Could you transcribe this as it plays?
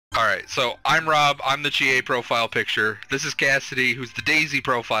Alright, so I'm Rob, I'm the GA profile picture. This is Cassidy, who's the Daisy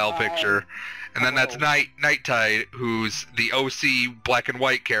profile picture. And then that's Nighttide, who's the OC black and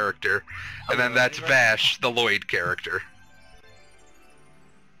white character. And then that's Vash, the Lloyd character.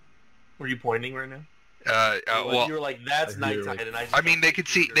 Were you pointing right now? Well, you were like, "That's Nighttide," and I mean, they could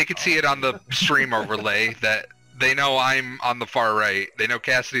see it on the stream overlay that they know I'm on the far right. They know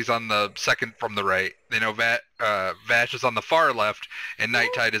Cassidy's on the second from the right. They know Vash is on the far left, and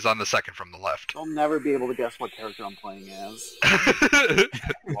Nighttide is on the second from the left. I'll never be able to guess what character I'm playing as.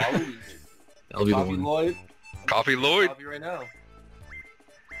 That'll be the one. Lloyd. Coffee Lloyd. Coffee right now.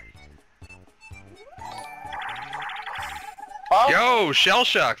 Yo, Shell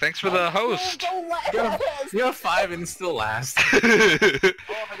Shock, thanks for the host. You have 5 and still last. Oh,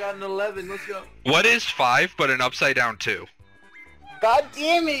 I got an 11. Let's go. What is 5 but an upside down 2? God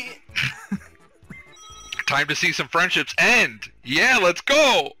damn it! Time to see some friendships end. Yeah, let's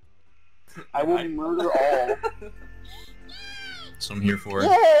go. I will murder all. So I'm here for it.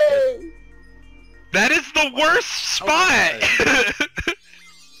 Yay! That is the worst spot.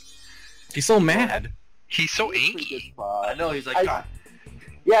 He's so mad. He's so Pretty inky. good spot. I know. He's like, God.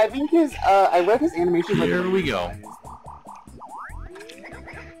 Yeah, I think his. I read his animation. Here we go.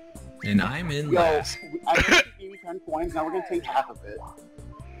 And I'm in Yo, last. I gave you 10 coins. Now we're gonna take half of it.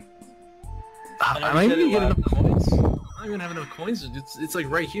 Am I even getting enough coins? I don't even have enough coins. It's like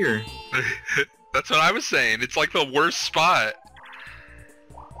right here. That's what I was saying. It's like the worst spot.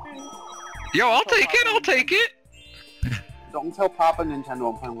 Yo, I'll take it. I'll take it. Don't tell Papa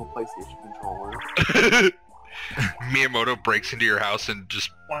Nintendo I'm playing with a PlayStation controller. Miyamoto breaks into your house and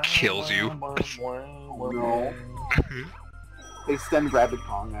just kills you. No. They send Rabbit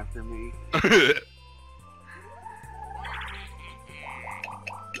Kong after me.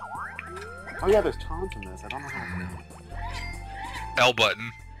 Oh yeah, there's taunts in this. I don't know how. L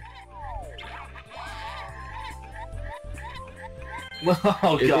button.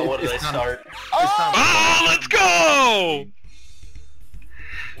 Oh God, what did I start? Oh, let's go!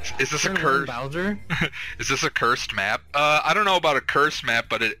 Is this a curse? Bowser? Is this a cursed map? I don't know about a cursed map,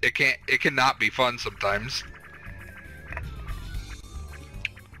 but it cannot be fun sometimes.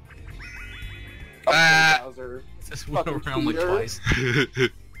 Bowser. Just went Fucking around like cheater. twice.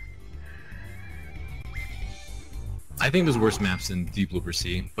 I think there's worse maps than Deep Blooper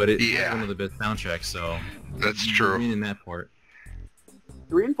Sea, but it's one of the best soundtracks, so That's you true. win in that part.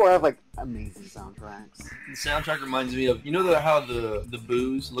 3 and 4 have like amazing soundtracks. The soundtrack reminds me of, you know how the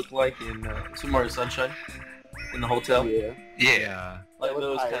booze look like in Super Mario Sunshine? In the hotel? Yeah. Yeah. Like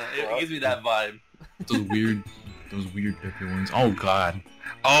those kind of, it gives me that vibe. Those weird pepper ones. Oh God.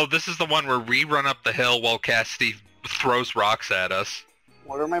 Oh, this is the one where we run up the hill while Cassidy throws rocks at us.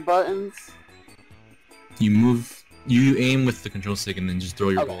 What are my buttons? You aim with the control stick and then just throw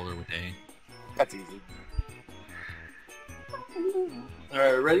your boulder with A. That's easy.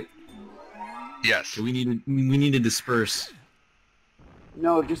 Alright, ready? Yes. So we need to disperse.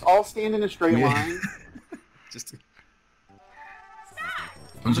 No, just all stand in a straight line. Just.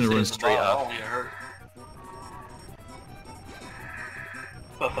 I'm just gonna run straight up. Oh, yeah,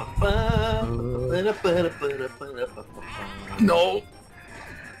 No.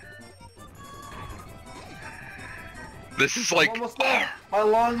 This is like. almost there. My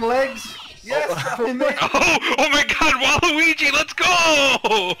long legs. Yes, I'm there. Oh my God, Waluigi, let's go!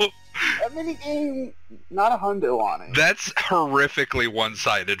 That minigame, not a hundo on it. That's horrifically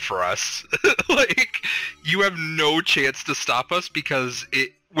one-sided for us. Like, you have no chance to stop us because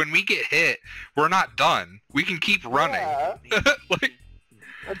when we get hit, we're not done. We can keep running. Yeah. Like,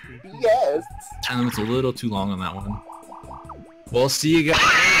 That's BS. And it's a little too long on that one. Well, see you guys.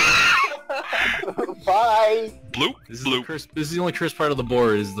 Bye. bloop, This bloop. is the only cursed part of the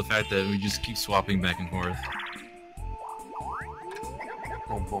board is the fact that we just keep swapping back and forth.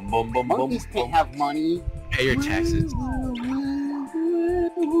 Boom, boom, boom, boom, Monkeys boom, can't boom. have money. Pay your taxes.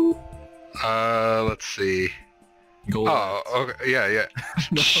 Let's see. Gold. Oh, okay, yeah.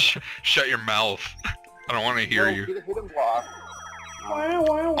 Shut your mouth. I don't want to hear you. Get a hidden block.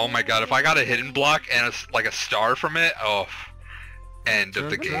 Oh my God, if I got a hidden block and like a star from it, oh, end of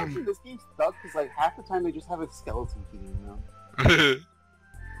the game. Actually, this game's stuck because like half the time they just have a skeleton feeding them.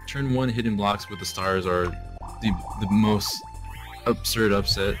 Turn 1 hidden blocks with the stars are the most absurd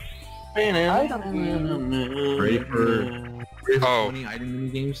upset. I don't Ready for 20 item mini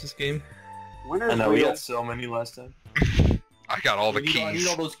games this game? Winners I know, we wheel. got so many last time. I got all the I need keys.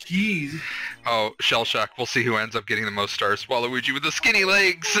 all those keys. Oh, Shell Shock. We'll see who ends up getting the most stars. Waluigi with the skinny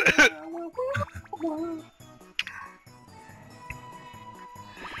legs.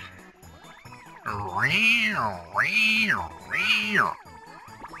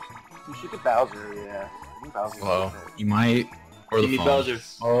 You should get Bowser, yeah. I think Bowser's Well, okay. you might. Or Give the me phone. Bowser.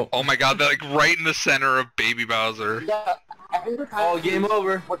 Oh my god, they're like right in the center of Baby Bowser. Yeah, I think the time Oh, game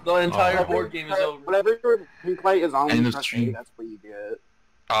over. The entire Oh. board game is over. Whatever your pink light is on, End when you of press stream. A, that's what you get.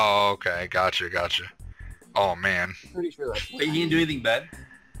 Oh, okay, gotcha. Oh man. I'm pretty sure that's. Wait, you didn't do anything bad?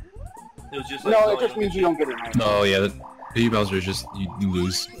 It was just like... No, it just means you don't get it right. Oh yeah, Baby Bowser is just you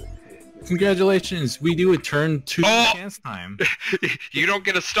lose. Congratulations, we do a turn 2 Oh! chance time. You don't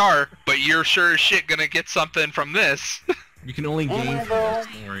get a star, but you're sure as shit gonna get something from this. You can only gain from this,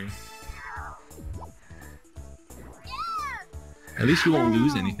 don't worry. At least you won't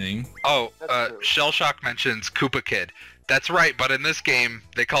lose anything. Oh, That's true. Shell Shock mentions Koopa Kid. That's right, but in this game,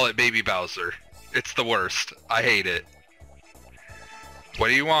 they call it Baby Bowser. It's the worst. I hate it. What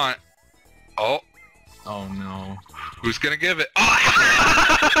do you want? Oh, Oh no. who's gonna give it?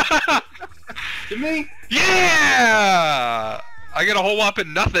 Oh! To me? Yeah! I get a whole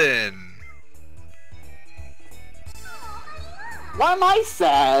whopping nothing. Why am I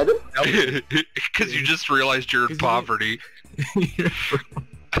sad? Because you just realized you're in poverty.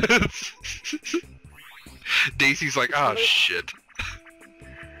 Daisy's like, oh shit.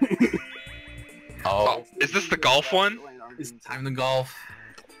 Oh, is this the golf one? It's time to golf.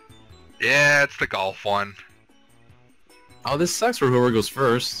 Yeah, it's the golf one. Oh, this sucks for whoever goes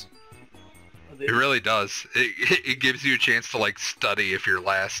first. It really does. It gives you a chance to like study if you're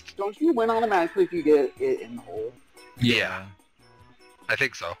last. Don't you win automatically if you get it in the hole? Yeah. I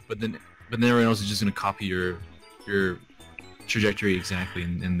think so. But then everyone else is just gonna copy your trajectory exactly,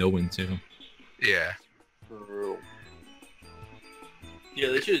 and they'll win too. Yeah. True. Yeah,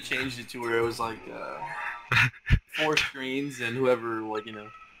 they should have changed it to where it was like 4 screens and whoever, like, you know,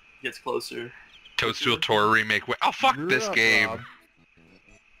 gets closer. Toadstool Tour remake. Oh fuck this game. Rob.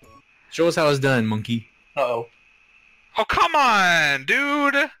 Show us how it's done, monkey. Uh-oh. Oh come on,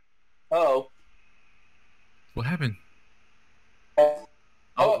 dude. Uh-oh. What happened? Oh,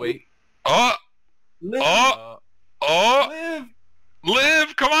 Oh wait. Oh, Live. oh, oh. Live.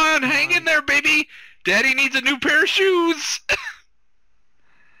 Liv, come on, hang in there, baby. Daddy needs a new pair of shoes.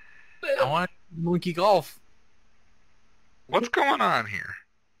 I want monkey golf. What's going on here?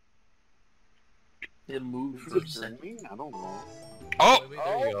 It moved Is for a it second. dreaming? I don't know. Oh, Wait,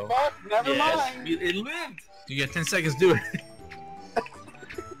 there you Oh, go. fuck, never Yes, mind. it lived. You got 10 seconds. Do it.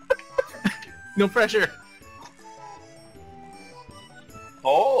 No pressure.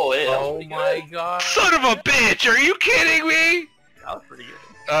 Oh, yeah. Oh my god. son of a bitch! Are you kidding me? That was pretty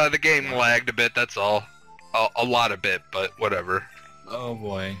good. The game lagged a bit. That's all. A lot of bit, but whatever. Oh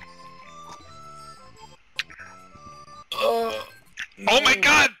boy. Oh my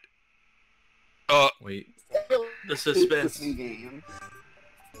god! Wait. The suspense. This game.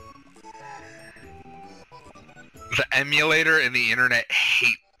 The emulator and the internet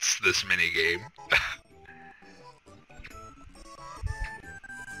hates this minigame.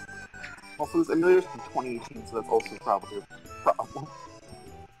 Also, this emulator's from 2018, so that's also probably a problem.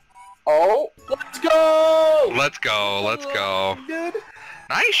 Oh, Let's go! Let's go, let's go. dude.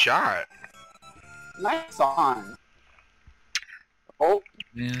 Nice shot. Nice on. Oh,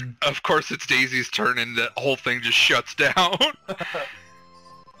 Man. Of course it's Daisy's turn and the whole thing just shuts down. I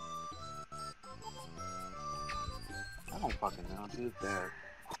don't fucking know, dude. There.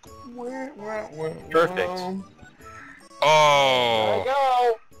 Perfect. There Oh. we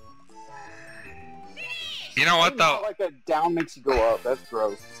go. You know what though? Like a down makes you go up. That's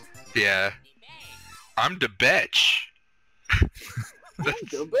gross. Yeah. I'm the bitch.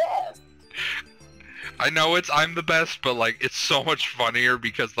 The best. I know I'm the best, but like it's so much funnier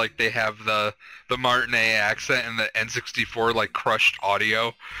because like they have the Martinet accent and the N64 like crushed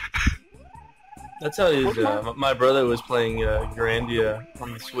audio. That's how it is. My brother was playing Grandia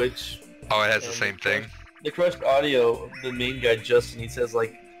on the Switch. Oh, it has the And same thing. The crushed audio, the main guy Justin, he says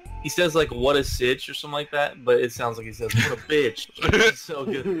like what a sitch or something like that, but it sounds like he says what a bitch. It's so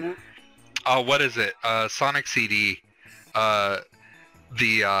good. What is it? Sonic CD. I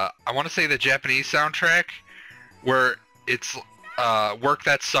want to say the Japanese soundtrack, where it's "Work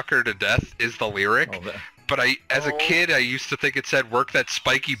that sucker to death" is the lyric. Oh, that. But as a kid, I used to think it said "work that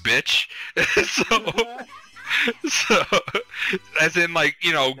spiky bitch," so as in like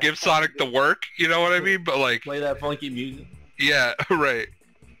give Sonic the work. You know what I mean? But like, Play that funky music. yeah, right.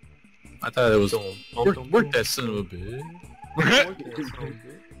 I thought it was Dum, dum, work dum. that son of a bitch.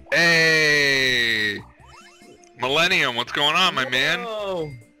 Hey, Millennium, what's going on, my man? Oh.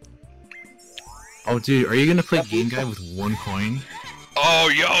 Oh, dude, are you gonna play Game Guy with 1 coin? Oh,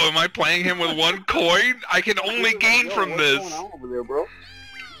 yo, am I playing him with 1 coin? I can only gain Yo, from what's this. going on over there, bro?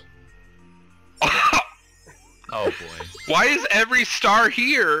 Oh boy. Why is every star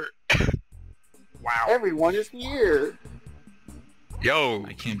here? Wow. Everyone is here. Yo,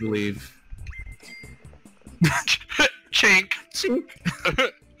 I can't believe. chink. Chink.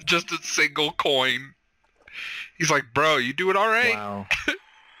 Just a single coin. He's like, bro, you doing all right? Wow.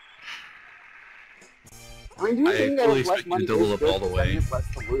 I mean, do you I think fully that less expect you money to double is up good all the because way. then you have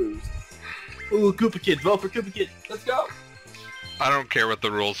less to lose? Ooh, Koopa Kid. Vote for Koopa Kid. Let's go. I don't care what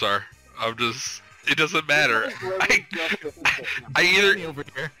the rules are. I'm just. It doesn't matter. I either Over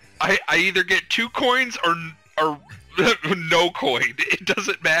here. I either get 2 coins or no coin. It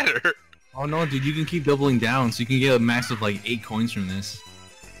doesn't matter. Oh no, dude, you can keep doubling down, so you can get a max of like 8 coins from this.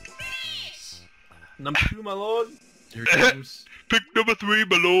 Number 2, my lord. Here it comes. Pick number 3,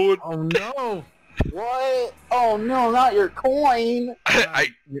 my lord. Oh no! What? Oh no, not your coin! I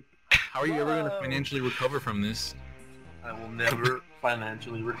How are you ever gonna financially recover from this? I will never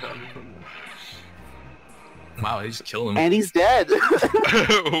financially recover from this. Wow, I just killed him. And he's dead.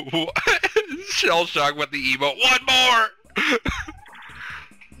 Shell shock with the emote. One more.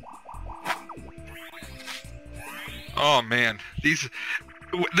 Oh man,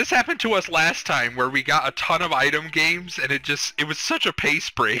 this happened to us last time where we got a ton of item games and it was such a pace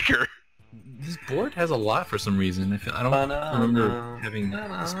breaker. This board has a lot for some reason. I don't remember having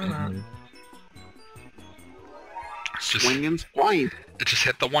this many. It's just, Swing and swipe. it just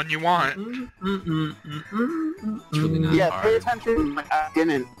hit the one you want. It's really not Yeah, hard. pay attention. Like I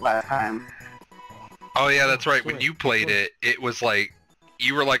didn't last time. Oh yeah, that's right. When you played it, it was like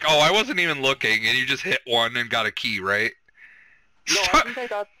you were like, "Oh, I wasn't even looking," and you just hit one and got a key, right? No, I think I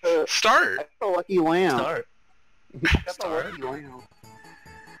got the. Start. I got the lucky lamb. Start. I got Start. the lucky lamb.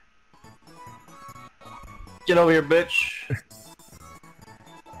 Get over here, bitch.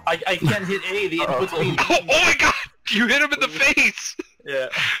 I can't hit A. The input's being... Oh my god! You hit him in the face. Yeah.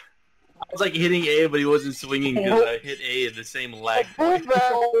 I was like hitting A, but he wasn't swinging because I hit A at the same lag point.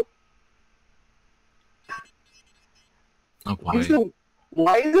 Oh boy.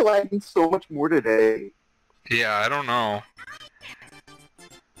 Why is it lagging so much more today? Yeah, I don't know.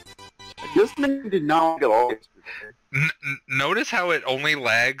 This thing did not get all yesterday. Notice how it only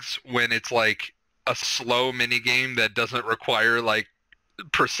lags when it's like a slow minigame that doesn't require like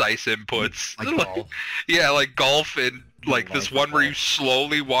precise inputs. Like golf. Yeah, like golf and like Yeah, this like one where you golf.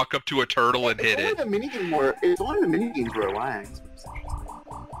 slowly walk up to a turtle and hit it. It's only the minigames where it lags.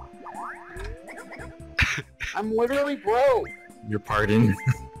 I'm literally broke. Your pardon.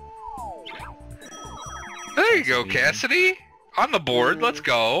 There you go, Cassidy. On the board, let's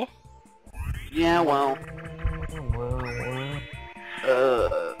go. Yeah, well.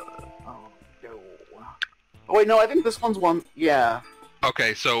 Oh, no. Oh, wait, no, I think this one's one. Yeah.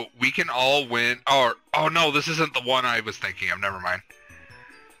 Okay, so we can all win. Or oh no, this isn't the one I was thinking of. Never mind.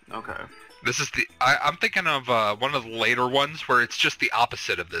 Okay. This is the. I'm thinking of one of the later ones where it's just the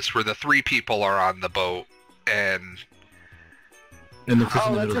opposite of this, where the 3 people are on the boat and. And the person Oh,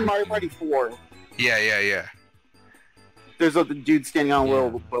 in the that's middle in of Mario the Party 4. Yeah. There's a dude standing on a Yeah.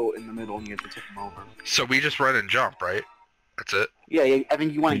 little boat in the middle, and you have to tip him over. So we just run and jump, right? That's it. Yeah, I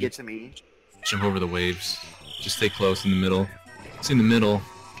think you want to get to me. jump over the waves. Just stay close in the middle. It's in the middle.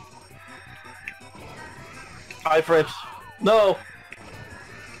 Hi, French. No.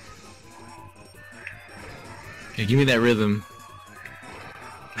 Okay, give me that rhythm.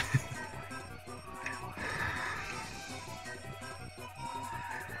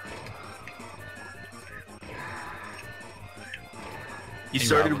 You Hey,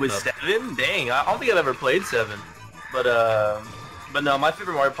 started Rob, with what's up? 7? Dang, I don't think I've ever played 7. But no, my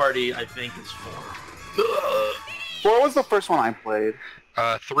favorite Mario Party, I think, is 4. 4 was the first one I played.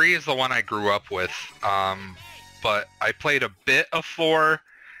 3 is the one I grew up with. But I played a bit of 4,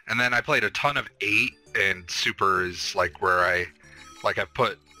 and then I played a ton of 8, and Super is like where I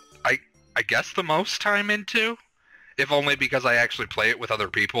put I guess the most time into, if only because I actually play it with other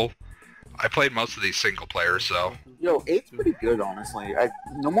people. I played most of these single player, so. Yo, 8's pretty good, honestly.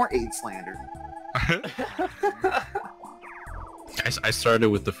 No more 8 slander. I started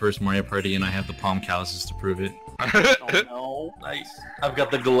with the first Mario Party and I have the palm calluses to prove it. Oh no. Nice. I've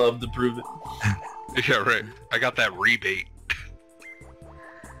got the glove to prove it. Yeah, right. I got that rebate.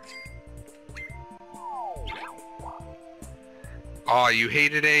 Oh, you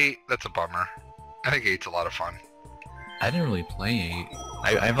hated 8? That's a bummer. I think 8's a lot of fun. I didn't really play 8.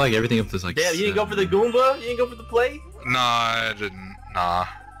 I have like everything up to like Damn, you didn't go for the 7. Goomba? You didn't go for the play? Nah, I didn't. Nah.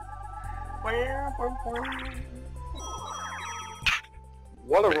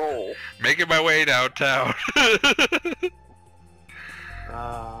 What a roll. Making my way downtown.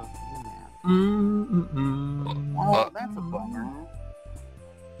 Oh, that's a bummer.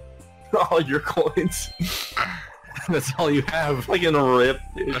 All your coins. That's all you have. Like in a rip,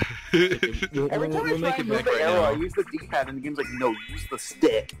 dude. Every time I try and move the arrow, I use the D-pad, and the game's like, no, use the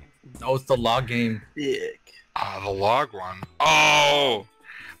stick. Oh, it's the log game. Dick. Ah, the log one. Oh!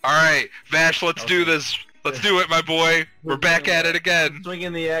 Alright, Vash, let's do this. Let's do it, my boy. We're back at it again.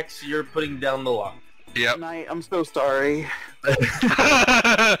 Swinging the X, you're putting down the lock. Yep. Tonight, I'm so sorry.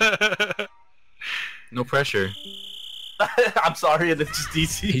 No pressure. I'm sorry, and it's just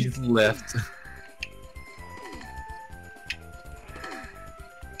DC. He's left.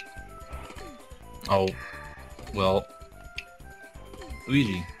 Oh, well,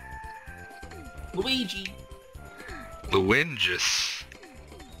 Luigi. Luigi. Luingus.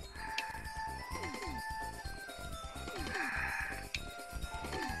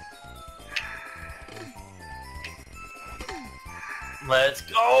 Let's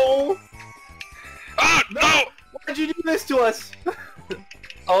go! Ah, no! Why'd you do this to us?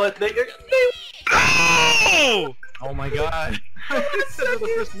 Oh, they No! Oh my god. This is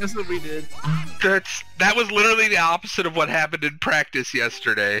the first miss that we did. That was literally the opposite of what happened in practice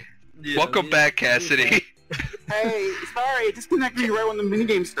yesterday. Yeah, Welcome back, Cassidy. Hey, sorry, it disconnected me right when the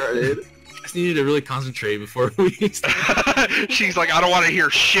minigame started. I just needed to really concentrate before we started. She's like, I don't want to hear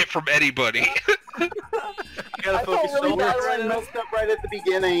shit from anybody. I gotta I focus felt so really bad much. when I messed up right at the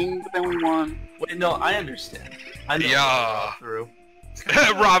beginning, but then we won. Wait, no, I understand. I know Yeah. through.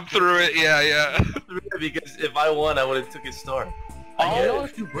 Rob threw it, yeah. Because if I won, I would have took his star. Oh, I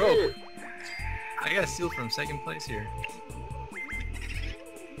get it. You broke. I got a steal from second place here.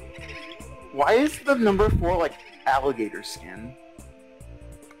 Why is the number 4 like alligator skin?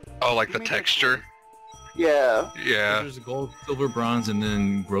 Oh, like the texture? Yeah. Yeah. There's gold, silver, bronze, and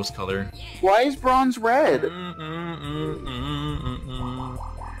then gross color. Why is bronze red?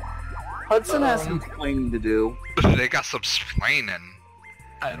 Hudson has some explaining to do. They got some splaining.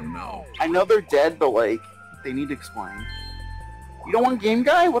 I don't know. I know they're dead, but like, they need to explain. You don't want Game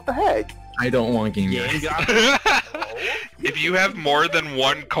Guy? What the heck? I don't want Game Guy. If you have more than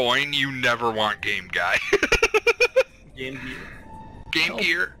one coin, you never want Game Guy. Game Gear. Game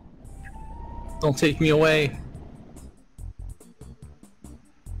Gear. Don't take me away.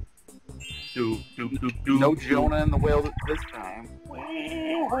 No Jonah and the whale this time.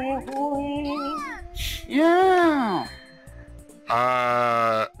 Yeah.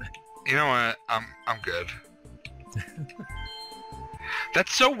 You know what? I'm good.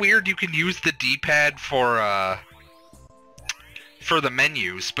 That's so weird. You can use the D-pad for the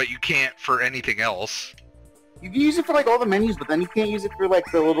menus, but you can't for anything else. You can use it for like all the menus, but then you can't use it for like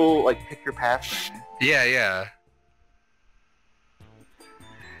the little like pick your path thing. Yeah.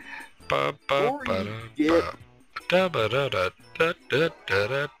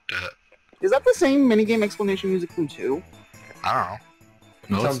 Is that the same minigame explanation music from 2? I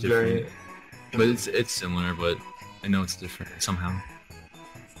No, it's Sounds different. very... But it's similar, but I know it's different somehow.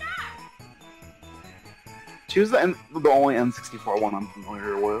 2's the only N64 one I'm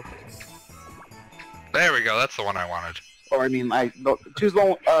familiar with. don't know. There we go. That's the one I wanted. Or I mean, 2's the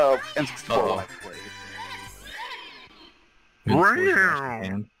only N64 one I played.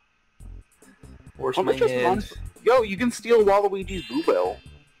 Wow. Force How my much is hand. bronze? Yo, you can steal Waluigi's Boo Bell.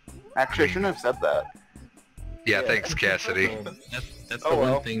 Actually, I shouldn't have said that. Yeah, thanks, Cassidy. That's Oh, the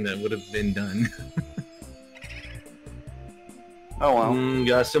well. one thing that would have been done. Oh well.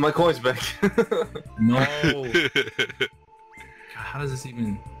 Gotta steal my coins back. No. God, how does this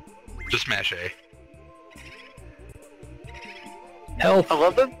even... Just mash A. Help! I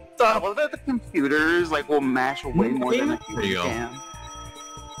love that the computers like will mash way more than a There you human go. can.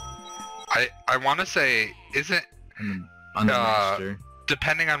 I want to say, isn't On the master.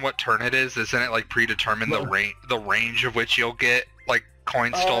 depending on what turn it is, isn't it like predetermined the range of which you'll get like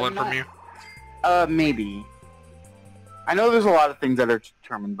coins stolen from you? Maybe. I know there's a lot of things that are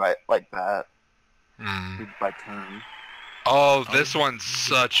determined by like that by turn. Oh, this one's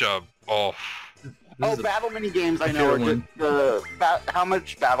such a Oh, battle mini games I know are how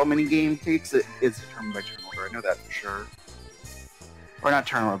much battle mini game takes is determined by turn order. I know that for sure. Or not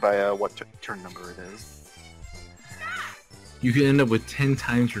turn order, by what turn number it is. You can end up with 10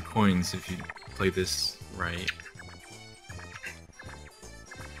 times your coins if you play this right.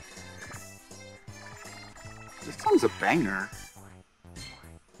 This song's a banger.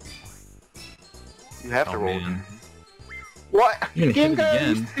 You have to roll. Man. What? You're gonna Game hit it Guy,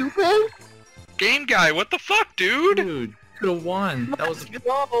 you again. stupid? Game Guy. What the fuck, dude? Dude, could have won. That was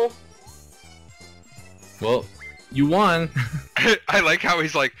Go. well. You won. I like how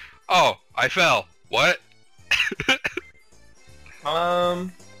he's like, oh, I fell. What? I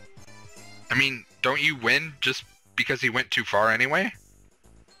mean, don't you win just because he went too far anyway?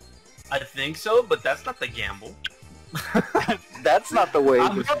 I think so, but that's not the gamble. That's not the way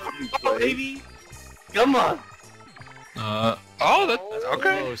I'm this up movie for plays. baby. Come on. Oh, that's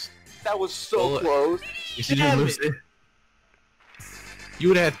okay. Close. That was so Well, close. If you didn't lose it, you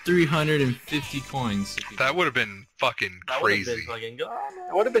would have 350 coins. if you- That would have been fucking That would've crazy. been fucking good.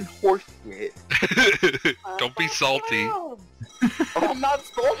 That would have been horse shit. Don't be salty. Oh, I'm not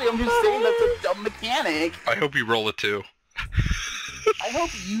salty. I'm just saying that's a dumb mechanic. I hope you roll it too. I hope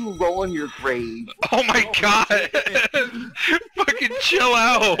you roll in your grave. Oh my god! Fucking chill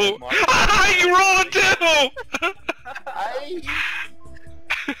out! You roll it too! I...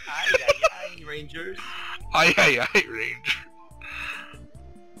 Aye, Rangers. Aye, Ranger.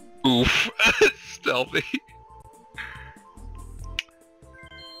 Oof. Stealthy.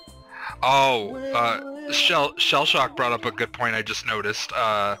 Oh, Shell Shock brought up a good point I just noticed.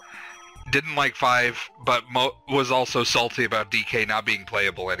 Didn't like 5, but was also salty about DK not being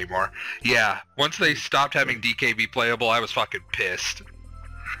playable anymore. Yeah, once they stopped having DK be playable, I was fucking pissed.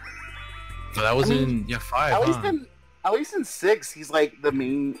 So that was in 5. At least in 6, he's like the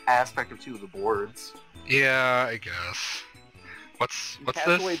main aspect of 2 of the boards. Yeah, I guess. What's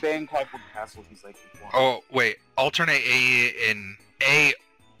Castaway this? Bay and Clockwork Castle, he's like... Oh, wait. Alternate A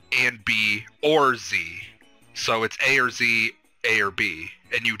and B or Z. So it's A or Z, A or B.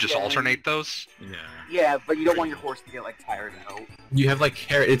 And you just alternate those? Yeah. Yeah, but you don't want your horse to get like tired out. You have like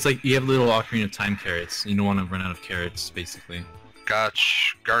carrot. It's like you have little Ocarina of Time carrots. You don't want to run out of carrots, basically.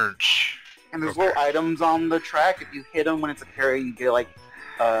 Gotch. Garch. And there's little items on the track. If you hit them when it's a carry, you get like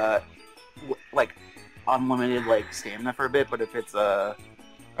unlimited like stamina for a bit. But if it's a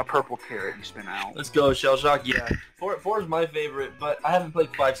purple carrot, you spin out. Let's go, Shell Shock. Yeah, 4 is my favorite, but I haven't played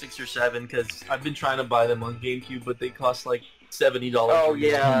 5, 6, or 7 because I've been trying to buy them on GameCube, but they cost like $70. Oh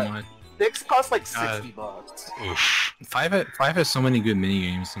yeah, Oh my- 6 costs like $60. Oof. 5 has so many good mini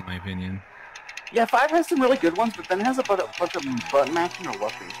games, in my opinion. Yeah, 5 has some really good ones, but then it has a bunch of button matching or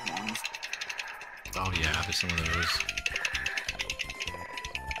luck-based ones. Oh yeah, there's some of those.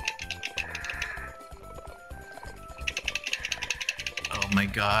 Oh my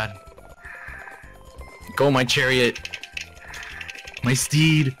god. Go, my chariot! My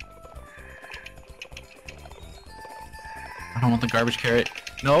steed! I don't want the garbage carrot.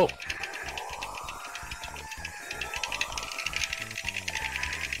 No!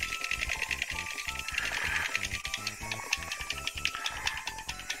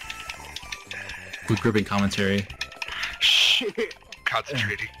 Good gripping commentary. Shh.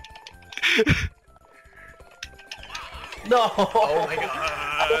 Concentrating. No! Oh my god.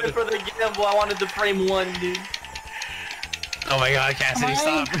 I went for the gamble. I wanted the frame 1, dude. Oh my god, Cassidy,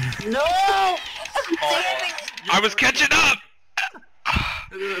 stop! No! I was catching up!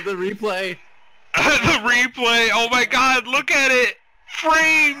 the replay! The replay! Oh my god, look at it!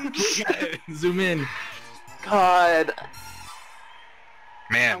 Frames! Zoom in. God.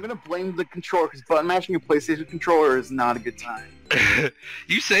 I'm Man, gonna blame the controller because button mashing a PlayStation controller is not a good time.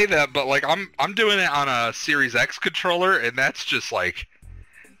 you say that, but like I'm doing it on a Series X controller, and that's just like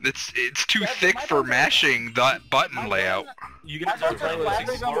it's too Yeah, thick my for buttons are- mashing that button my layout. You My guys are buttons are playing with flatter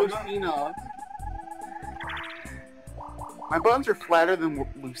 6 than Lucina. My buttons are flatter than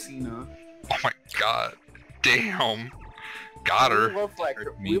Lucina. Oh my god, damn, got We her.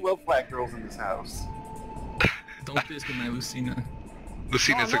 love flat girls in this house. Don't piss with my Lucina.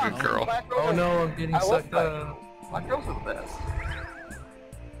 Lucina's a No, good girl. Flat girls Oh are- no, I'm getting I love sucked flat up. girls. Flat girls are the best.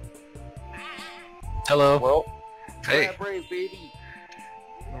 Hello. Well, Hey. yeah, brave baby.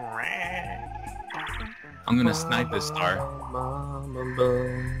 I'm gonna snipe this star.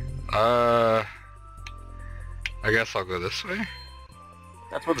 I guess I'll go this way.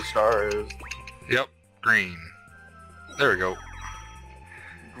 That's what the star is. Yep, green. There we go.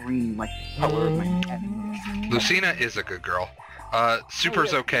 Green, like the color of my cat. Lucina is a good girl.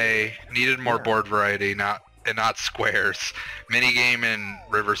 Super's okay. Needed more board variety, not squares. Minigame and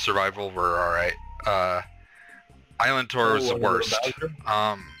River Survival were alright. Island Tour was the worst.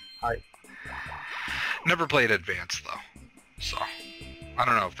 Never played Advanced though, so I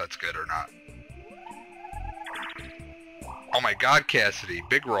don't know if that's good or not. Oh my god, Cassidy,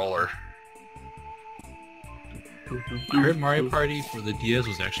 big roller. I heard Mario Party for the DS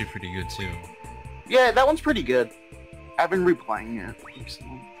was actually pretty good too. Yeah, that one's pretty good. I've been replaying it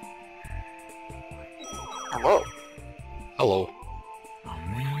recently. Hello. Hello. Oh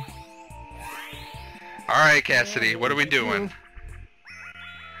man. Alright, Cassidy, what are we doing?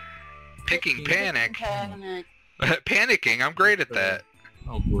 Picking panic. Panic. Panicking, I'm great at that.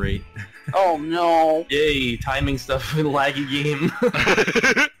 Oh great. Oh no. Yay, timing stuff in laggy game.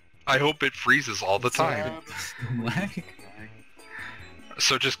 I hope it freezes all the time. Lag.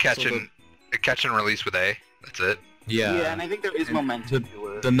 So just catch and release with A. That's it. Yeah. Yeah, and I think there is momentum to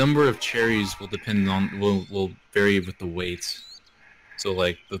it. The number of cherries will depend on will vary with the weight. So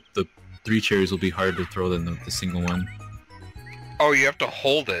like the 3 cherries will be harder to throw than the single one. Oh, you have to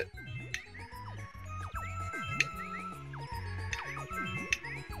hold it.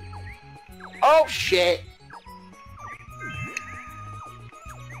 Oh shit!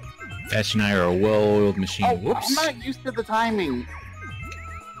 Ash and I are a well-oiled machine. Oh, Whoops. I'm not used to the timing.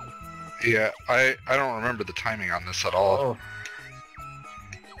 Yeah, I don't remember the timing on this at all. Oh.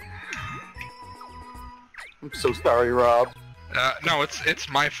 I'm so sorry, Rob. No, it's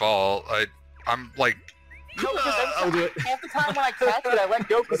my fault. I'm like, No, because half the time when I catch it, I let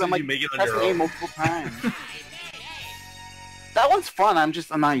go because I'm like pressing A multiple times. That one's fun. I'm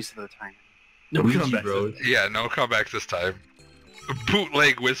not used to the timing. No Luigi comeback. Road. yeah, no comebacks this time.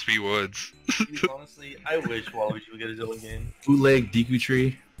 Bootleg Wispy Woods. Honestly, I wish Waluigi would get his own game. Bootleg Deku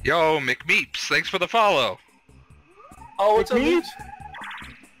Tree. Yo, McMeeps, thanks for the follow. Oh, what's up, McMeeps? Meeps?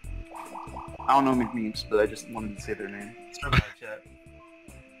 I don't know McMeeps, but I just wanted to say their name. It's from my chat.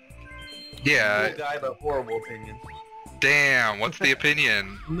 Yeah, Cool guy, but horrible opinion. damn, what's the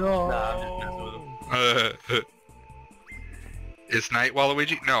opinion? No. Nah, I'm just messing with him. Is Knight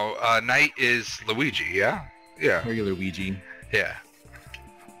Waluigi? No, Knight is Luigi, yeah? Yeah, Regular Ouija. yeah.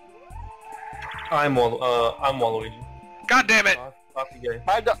 I'm Waluigi. God damn it! Fuck you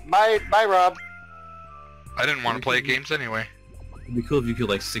guy. Bye, Rob. I didn't want to play games anyway. It'd be cool if you could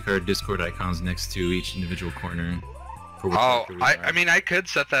like stick our Discord icons next to each individual corner. For what Oh, character we are. I mean, I could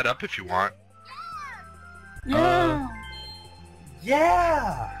set that up if you want. Yeah.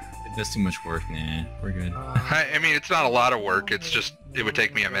 Yeah! That's too much work, nah. We're good. I mean, it's not a lot of work, it's just, it would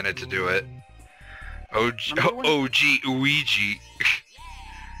take me a minute to do it. OG Ouija.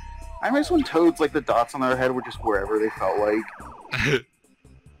 I miss when Toads, like, the dots on their head were just wherever they felt like.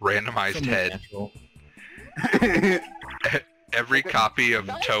 Randomized Somewhat head. natural. Every copy of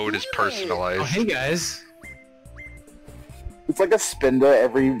Toad is Oh, personalized. hey guys. It's like a Spinda,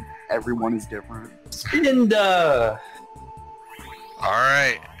 everyone is different. Spinda!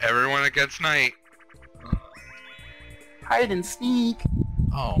 Alright, everyone against Knight. Hide and sneak.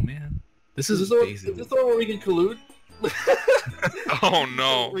 Oh man. This Is is this basic. the one where we can collude? Oh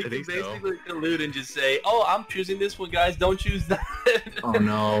no. We I can think so. basically collude and just say, oh, I'm choosing this one, guys, don't choose that. Oh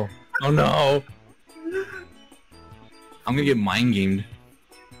no. Oh no. I'm gonna get mind gamed.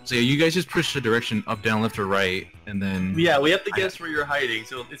 So yeah, you guys just push the direction up, down, left, or right, and then Yeah, we have to guess where you're hiding.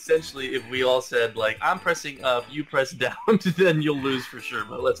 So essentially, if we all said like, "I'm pressing up, you press down," then you'll lose for sure.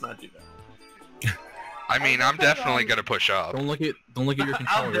 But let's not do that. I mean, I'm definitely gonna push up. don't look at your I'm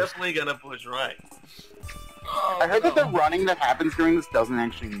controllers. definitely gonna push right. I heard that the running that happens during this doesn't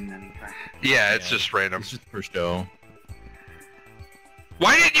actually mean anything. Yeah, it's Yeah. just random. It's just for show.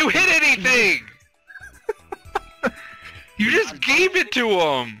 Why didn't you hit anything? You just gave it to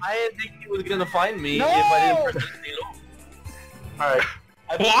him. I didn't think he was gonna find me No! if I didn't press anything. All right.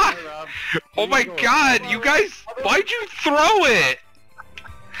 What? Oh my god, you guys, why'd you throw it?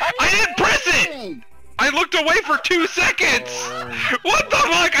 I didn't press it! I looked away for 2 seconds! Oh. What the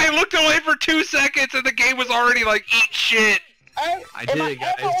fuck? I looked away for 2 seconds and the game was already like, eat shit! I did it, I'm the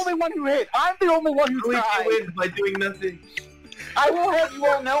guys. only one who hit. I'm the only one who We tried. win by doing nothing. I will have you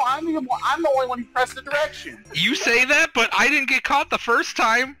all know I'm the only one who pressed the direction. You say that, but I didn't get caught the first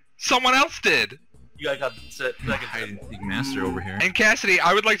time. Someone else did. You guys got set I'm a second. hide and seek master over here. And Cassidy,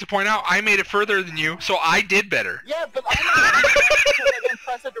 I would like to point out, I made it further than you, so I did better. Yeah, but I'm the one who didn't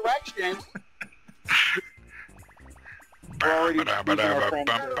press the direction. We're already losing our friend.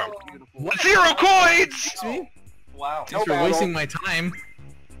 Beautiful. 0 coins! Wow. Thanks for wasting my time.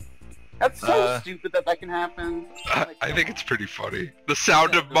 That's so stupid that can happen. I think it's pretty funny. The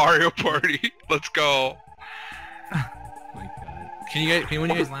sound of Mario Party. Let's go. Oh my god. Can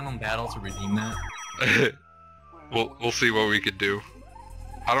one of you guys land on battle to redeem that? We'll see what we can do.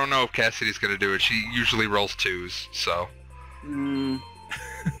 I don't know if Cassidy's gonna do it. She usually rolls 2s, so.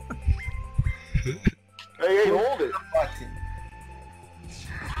 Hey, hold it.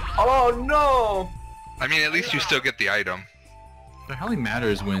 Oh no! I mean, at least you still get the item. But it hardly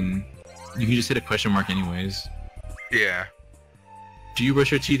matters when you can just hit a question mark anyways. Yeah. Do you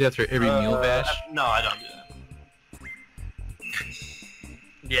brush your teeth after every meal bash? No, I don't do that.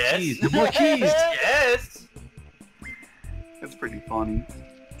 Yes. Keys, the more keys! Yes. That's pretty funny.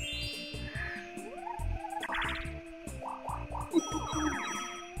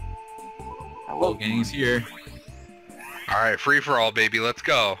 Well, gang's here. Alright, free for all, baby. Let's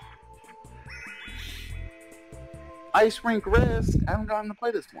go. Ice Rink Risk. I haven't gotten to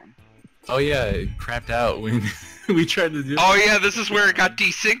play this one. Oh yeah, it crapped out when we tried to do it. Oh yeah, this is where it got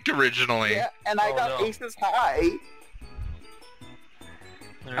desynced originally. Yeah, and I got no. Aces High.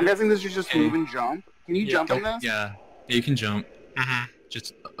 I'm guessing this is just move and jump. Can you jump in this? Yeah, you can jump. Mm-hmm.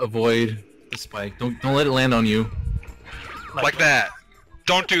 Just avoid the spike. Don't let it land on you. Like that.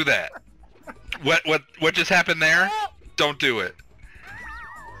 Don't do that. What just happened there? Don't do it.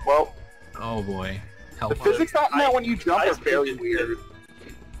 Well, Oh boy. the physics on that when you jump are very weird.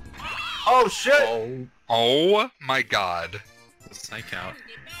 Oh shit! Oh my god. Psych out.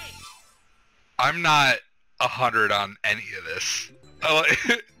 I'm not 100 on any of this.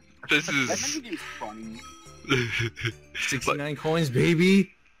 This That is... menu is funny. 69 coins,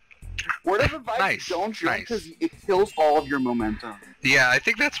 baby. Word of advice, Nice, don't jump nice. because it kills all of your momentum. Yeah, I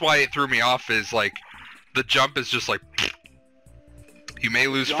think that's why it threw me off, is like, the jump is just like... You may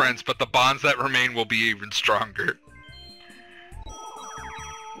lose Jump? friends, but the bonds that remain will be even stronger.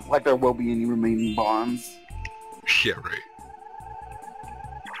 Like there will be any remaining bonds. Yeah, right.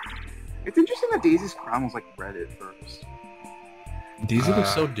 It's interesting that Daisy's crown was like red at first. Daisy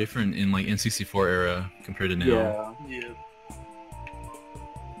looks so different in like N64 era compared to now. Yeah. Yeah.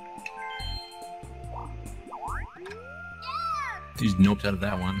 She's noped out of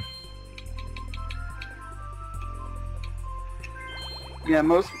that one. Yeah,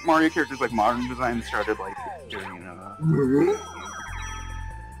 most Mario characters like modern design started like doing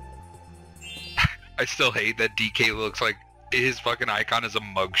I still hate that DK looks like his fucking icon is a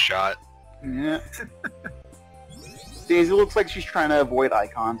mugshot. Yeah. Daisy looks like she's trying to avoid eye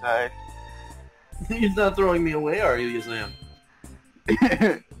contact. He's not throwing me away, are you? Yes, I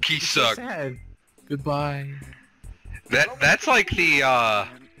am. He suck. Sad. Goodbye. That's like the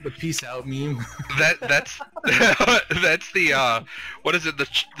peace out meme. that's that's the what is it,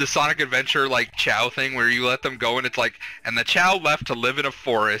 the Sonic Adventure like Chow thing where you let them go and it's like, and the Chow left to live in a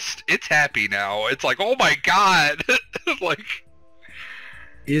forest. It's happy now. It's like, oh my god. Like,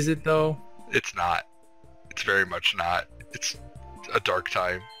 Is it though? it's not. It's very much not. It's a dark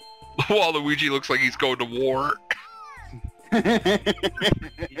time. Waluigi looks like he's going to war.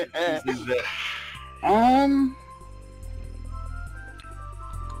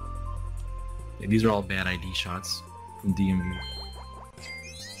 Yeah, these are all bad ID shots from DMV.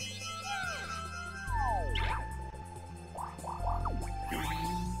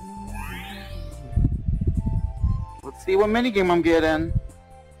 Let's see what minigame I'm getting.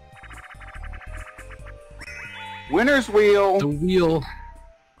 Winner's wheel. The wheel.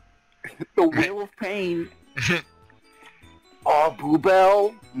 The wheel of pain. Oh, Boo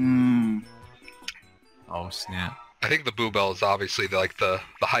Bell. Oh snap. I think the Boo Bell is obviously like the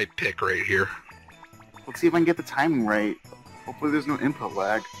hype pick right here. Let's see if I can get the timing right. Hopefully there's no input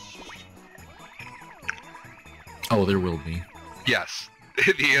lag. Oh, there will be. Yes.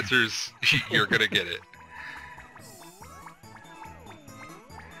 The answer is you're gonna get it.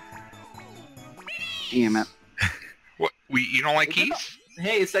 Damn it. What? You don't like keys?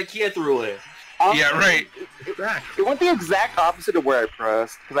 Hey, it's that key I threw away. Yeah, right. It went the exact opposite of where I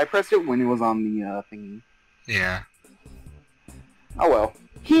pressed, because I pressed it when it was on the thingy. Yeah. Oh well.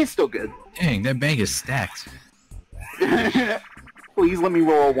 He is still good. Dang, that bank is stacked. Please let me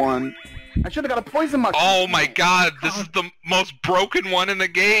roll a 1. I should have got a poison mushroom. Oh my god, this is the most broken one in the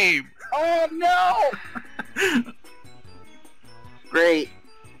game. Oh no! Great.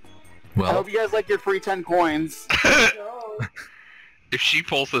 I Well, hope you guys like your free 10 coins. No. If she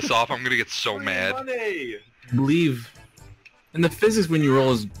pulls this off, I'm gonna get so Free mad. money. believe. And the physics when you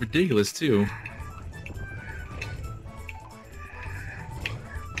roll is ridiculous too.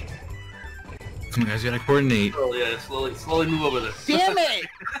 Come on guys, you gotta coordinate. Oh yeah, slowly move over there. Damn it!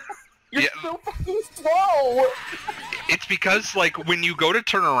 You're Yeah. so fucking slow! It's because, like, when you go to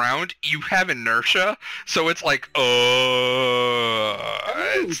turn around, you have inertia, so it's like,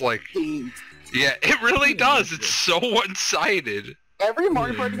 it's like, yeah, it really does. It's so one-sided. Every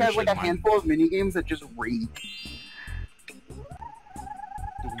Mario Party has like a handful of minigames that just reek.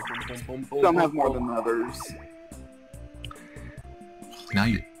 Some have more than others. Now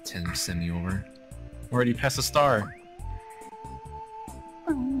you send me over. Already past a star.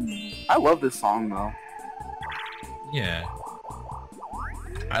 I love this song though. Yeah.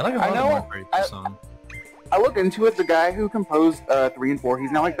 I like a lot I of know, Mario Party song. I look into it, the guy who composed 3 and 4,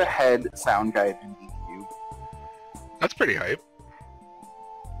 he's now like the head sound guy at MDQ. That's pretty hype.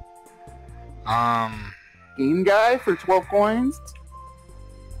 Game guy for 12 coins?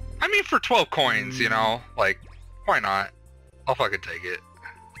 I mean, for 12 coins, you know, like, why not? I'll fucking take it.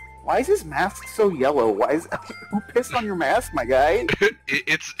 Why is his mask so yellow? Why is who pissed on your mask, my guy?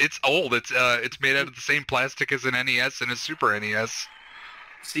 It's old. It's made out of the same plastic as an NES and a Super NES.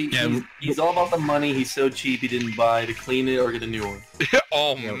 See, Yeah, he's all about the money. He's so cheap he didn't buy to clean it or get a new one.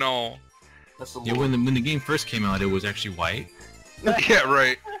 Oh Yeah. no. That's the Yeah, Lord. when the game first came out, it was actually white. Yeah,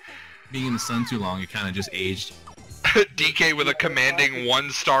 right. Being in the sun too long, it kind of just aged. DK with a commanding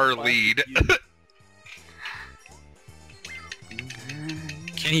 1-star lead.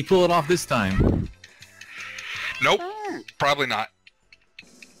 Can he pull it off this time? Nope. Probably not.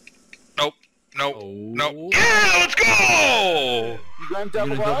 Nope. Nope. Oh. Nope. Yeah, let's go! You gonna You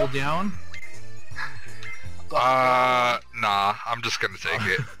double gonna double up? down? Nah. I'm just gonna take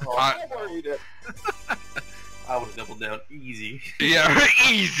it. Oh, I'm worried. I would have doubled down easy. Yeah,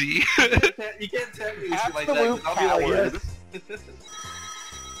 easy. You can't tell me shit like that. 'Cause I'll be like, yes.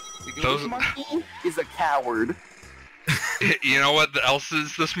 Those- This monkey is a coward. You know what else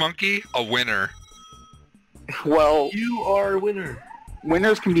is this monkey? A winner. Well, You are a winner.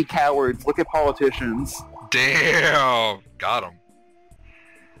 winners can be cowards. Look at politicians. Damn. Got him.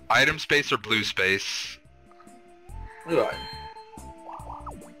 Item space or blue space? Look at that.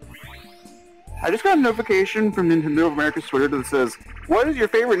 I just got a notification from Nintendo of America's Twitter that says, "What is your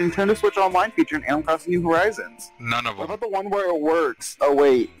favorite Nintendo Switch Online feature in Animal Crossing New Horizons?" None of What them. about the one where it works? Oh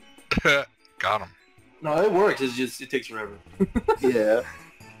wait, Got him. No, it works. It's just it takes forever. yeah.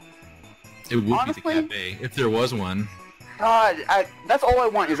 It would Honestly- be the cafe if there was one. God, that's all I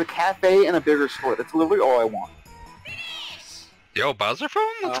want is a cafe and a bigger store. That's literally all I want. Yo, Bowser phone?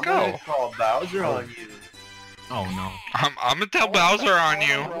 Let's I'm go. gonna call Bowser on you. Oh no. I'm gonna tell Bowser on I'm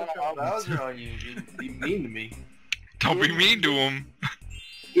you. gonna call Bowser on you. Be mean to me. Don't be mean to him.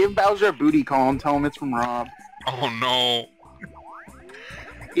 Give Bowser a booty call and tell him it's from Rob. Oh no.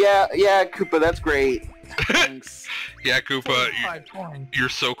 Yeah, Koopa, that's great. Thanks. Yeah, Koopa, you're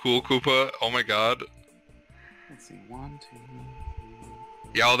so cool, Koopa. Oh my god. Let's see, 1, 2,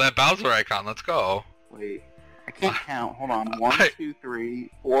 3. Yo, that Bowser icon, let's go. Wait, I can't count. Hold on. 1, 2, 3,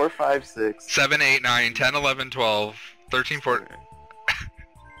 4, 5, 6. 7, 8, 9, 10, 11, 12, 13, 14.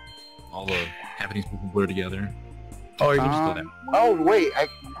 All the happenings blur together. Oh, you can just do that. Oh wait,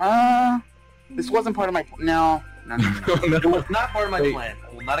 this wasn't part of my. No. It was not part of my plan.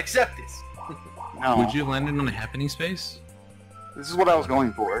 I will not accept this. No. Would you land it on a happening space? This is what I was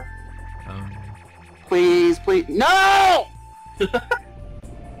going for. Um, Please. No!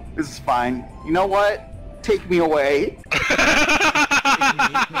 This is fine. You know what? Take me away.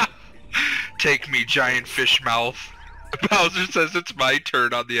 Take me, giant fish mouth. Bowser says it's my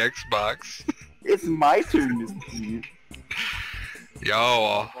turn on the Xbox. It's my turn to see.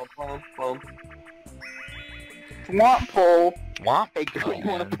 Yo, Swamp pull. Thwomp. Hey, girl, you Oh,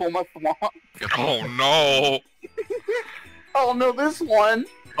 want man. to pull my swamp? Oh no. Oh no, this one.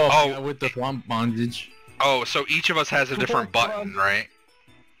 oh, yeah, with the swamp bondage. Oh, so each of us has a different button, right?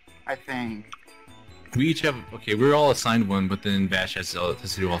 I think. We each have, okay, we're all assigned one, but then Vash has to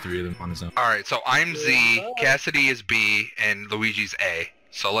do all three of them on his own. Alright, so I'm Z, Cassidy is B, and Luigi's A.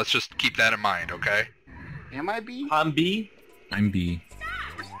 So let's just keep that in mind, okay? Am I B? I'm B. I'm B.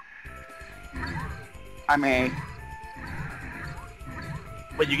 I'm A.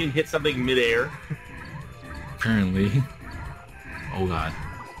 But you can hit something midair. Apparently. Oh god.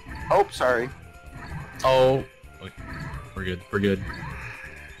 Oh, sorry. Oh. Okay. We're good. We're good.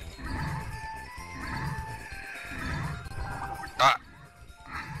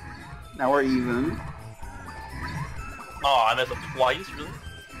 Now we're even. Oh, I messed up twice, really?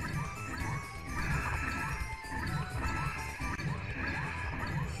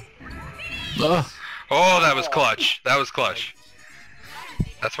 Ugh. Oh, that was clutch. That was clutch.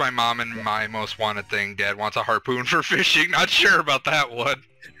 That's my mom and my most wanted thing. Dad wants a harpoon for fishing. Not sure about that one.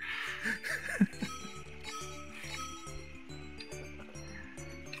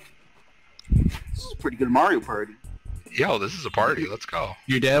 This is a pretty good Mario Party. Yo, this is a party. Let's go.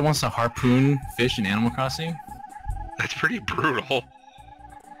 Your dad wants to harpoon fish in Animal Crossing? That's pretty brutal.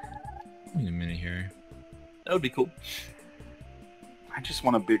 Wait a minute here. That would be cool. I just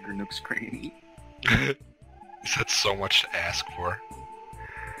want a bigger Nook's Cranny. That's so much to ask for.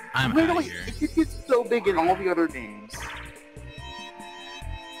 I'm out of Literally, here. it gets so big in all the other games.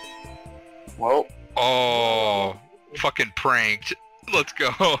 Well, Oh, fucking pranked. Let's go.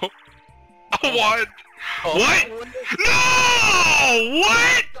 What? Oh, What? No!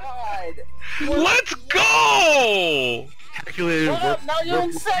 What? God! Let's go! Calculated What up? Now you're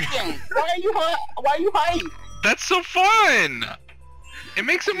in second. Why are you hyped? That's so fun. It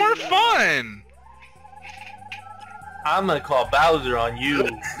makes it more fun. I'm gonna call Bowser on you.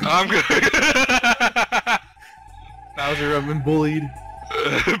 I'm good. Bowser, I've been bullied.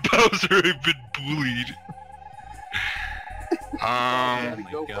 Bowser, I've been bullied. Oh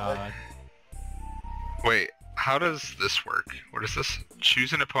my god. Wait, how does this work? What is this?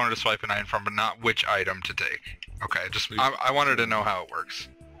 Choose an opponent to swipe an item from, but not which item to take. Okay, I wanted to know how it works.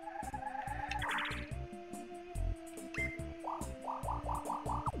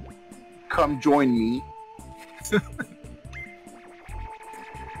 come join me.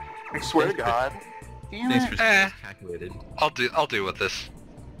 I swear to God. Damn Thanks it. for calculated. I'll do with this.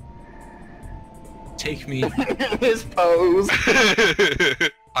 Take me. His pose.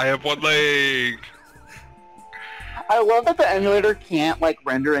 I have one leg. I love that the emulator can't like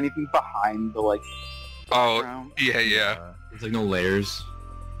render anything behind the like Oh, background. yeah. There's like no layers.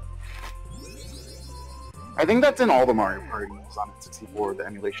 I think that's in all the Mario Parties on 64. The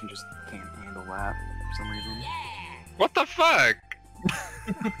emulation just can't handle that for some reason. What the fuck?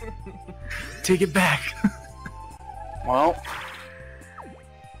 Take it back. Well,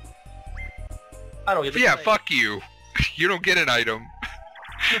 I don't get the Yeah, point. fuck you. You don't get an item.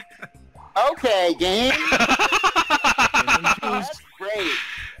 okay, game. That's great.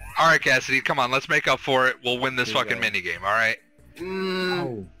 Alright, Cassidy, come on, let's make up for it. We'll win this There you fucking go. minigame, alright?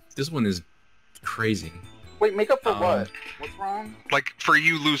 Oh, this one is crazy. Wait, make up for what? What's wrong? Like, for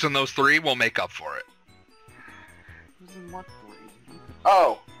you losing those 3, we'll make up for it. Losing what three?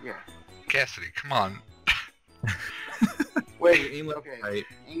 Oh, yeah. Cassidy, come on. Wait, Aim left, okay. right.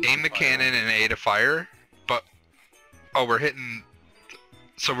 Aim the cannon and A to fire, but... Oh, we're hitting...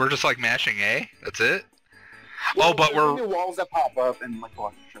 So we're just like mashing A? That's it? Well, Oh, but there's we're... gonna be walls that pop up and like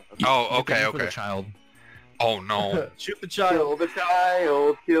block the shot. Oh, okay, Aim for the okay. child. Oh, no. Shoot the child. Kill the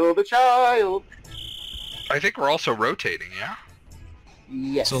child, kill the child. I think we're also rotating, yeah?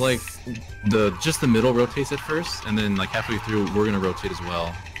 Yes. So like, just the middle rotates at first, and then like halfway through, we're gonna rotate as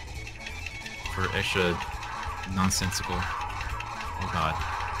well. For extra nonsensical. Oh god.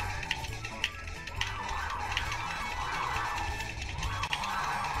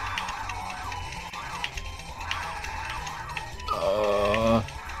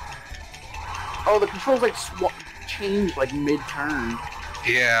 Oh, the controls like change like mid-turn.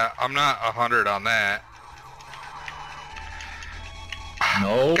 Yeah, I'm not 100 on that.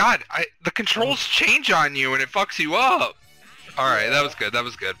 No. God, the controls change on you and it fucks you up. Alright, that was good, that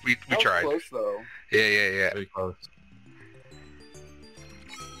was good. We That was tried. close though. Yeah. Very close.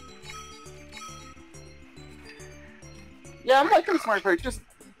 Yeah, I'm liking this Mario Party. It's just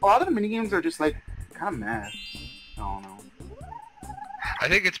a lot of the minigames are just like kind of meh. I don't know. I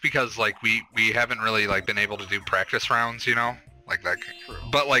think it's because like we haven't really like been able to do practice rounds, you know? Like that. True.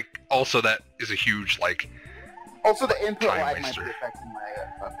 But like also that is a huge like Also, the input Time lag might waster. be affecting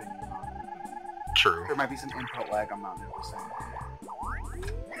my opinion on it. true. There might be some input lag I'm not noticing.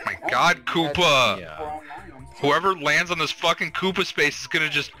 My God, Koopa! Yeah. Whoever lands on this fucking Koopa space is gonna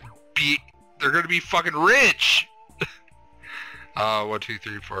just be... They're gonna be fucking rich! 1, 2,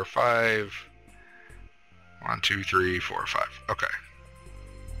 3, 4, 5... 1, 2, 3, 4, 5. Okay.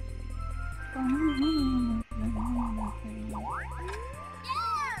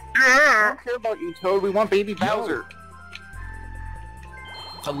 I Yeah! don't care about you, Toad. We want Baby Bowser.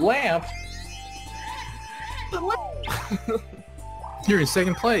 A lamp. You're in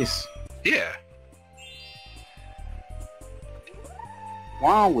second place. Yeah.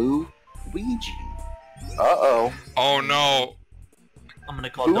 Walu, Luigi. Uh-oh. Oh no. I'm gonna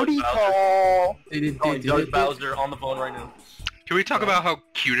call Doug Booty Bowser. call. Calling Doug Bowser on the phone right now. Can we talk about how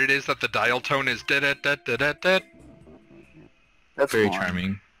cute it is that the dial tone is da-da-da-da-da-da? That's Very fun.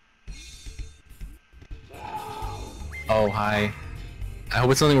 charming. Oh, hi. I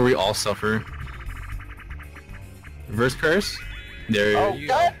hope it's something where we all suffer. Reverse curse? There Oh, you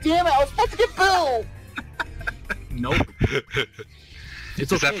God damn it. I was supposed to get Bill. go. Nope.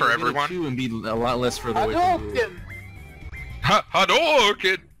 It's Is that okay, for we'll get a everyone? 2 and be a lot less further I away know. from Blue.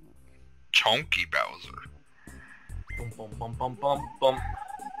 Hadouken! Chunky Bowser. Bum bum bum bum bum bum.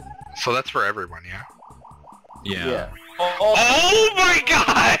 So that's for everyone, yeah? Yeah. Oh, Oh my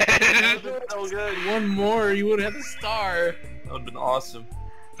god! so good. One more, you would have had the star. That would've been awesome.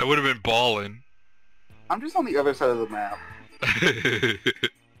 That would have been ballin'. I'm just on the other side of the map.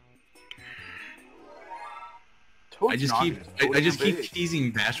 I just keep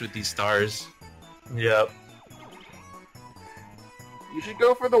teasing Bash with these stars. Yep. You should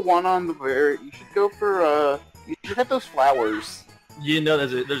go for the one on the very. You should go for You should have those flowers. You know,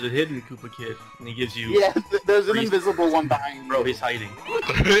 there's a hidden Koopa Kid, and he gives you. Yeah, there's an Freeze. invisible one behind Bro, you. he's hiding.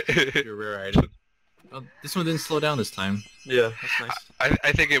 Your rare item. Oh, this one didn't slow down this time. Yeah, that's nice.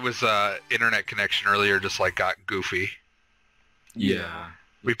 I think it was internet connection earlier just like got goofy. Yeah.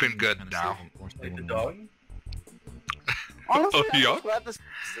 We've been good Kinda now. stable- more Like stable the now. dog. Honestly, Oh, I'm yeah? just glad this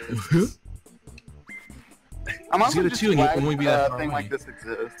exists. I'm Just also get a just 2 and you glad won't be that a far thing away. like this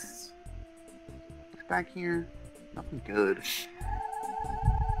exists. Back here, nothing good.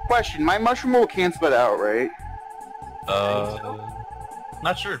 Question: my mushroom will cancel it out, right?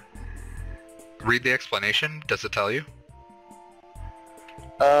 Not sure. Read the explanation. Does it tell you?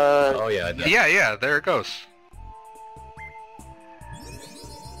 Oh yeah. Yeah, there it goes.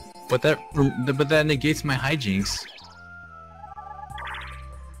 But that negates my hijinks.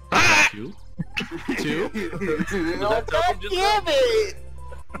 Ah! 2? 2? Oh, God damn it!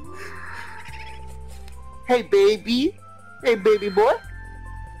 Hey, baby. Hey, baby boy.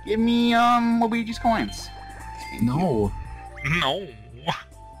 Give me, Luigi's coins. No. No.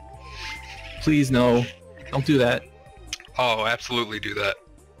 Please, no. Don't do that. Oh, absolutely do that.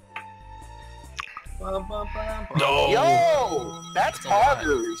 No. Yo! That's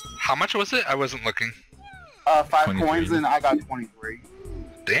poggers. How much was it? I wasn't looking. 5 23. coins and I got 23.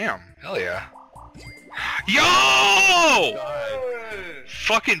 Damn. Hell yeah. Yo!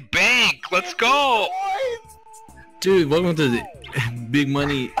 Fucking bank. Let's go. Dude, welcome to the big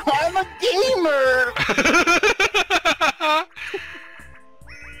money. I'm a gamer!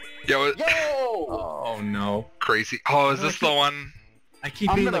 Yo, Yo! Oh no. crazy. Oh, is this the one? I keep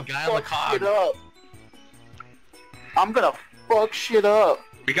I'm being gonna the guy on the fuck shit cog. up. I'm gonna fuck shit up.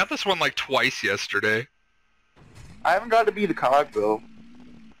 We got this one like twice yesterday. I haven't got to be the cog though.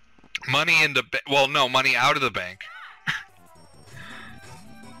 Money into well, no, money out of the bank.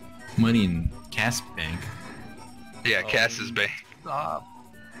 Money in Cass Bank. Yeah, Cass's bank. Stop.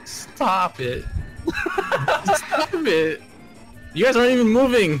 Stop it. Stop it. You guys aren't even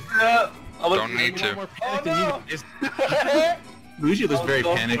moving. Yeah. Don't need to. More panic than you guys. Luigi looks very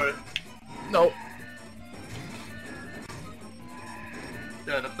panicked. No.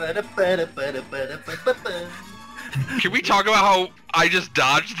 Can we talk about how I just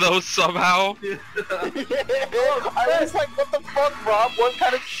dodged those somehow? I was like, what the fuck, Rob? What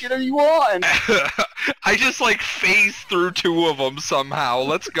kind of shit are you on? I just like phased through 2 of them somehow.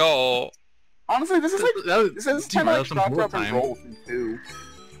 Let's go. Honestly, this is like this is kind of like some shock bullet drop and time. roll too.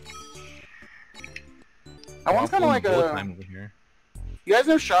 That one's kind of like bullet a. time over here. You guys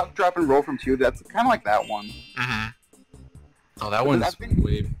know shock drop and roll from 2? That's kind of like that one. Mm-hmm. Oh, that But one's I think-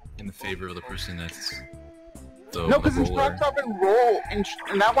 way in the favor of the person that's the No, because in roller. shock drop and roll, in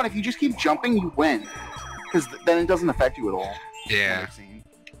that one, if you just keep jumping, you win. Because then it doesn't affect you at all. Yeah.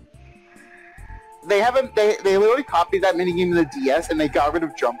 They haven't. They literally copied that minigame in the DS, and they got rid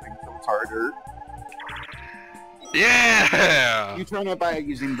of jumping, so it's harder. Yeah. You turn it by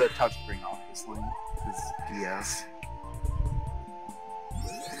using the touchscreen, obviously. Because DS.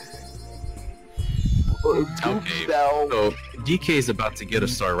 Okay, Bell. so DK is about to get a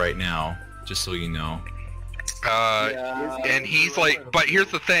star right now, just so you know. Yeah. And he's like, but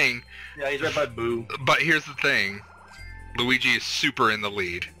here's the thing. Yeah, he's right by Boo. But here's the thing. Luigi is super in the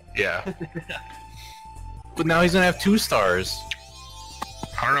lead. Yeah. But now he's gonna have 2 stars.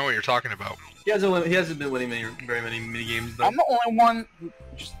 I don't know what you're talking about. He hasn't been winning very many minigames though. I'm the only one. Who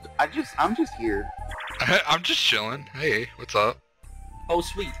I'm just here. I'm just chilling. Hey, what's up? Oh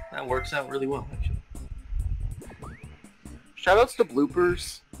sweet, that works out really well actually. Shoutouts to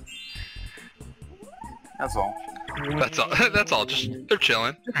bloopers. That's all. That's all. That's all. Just they're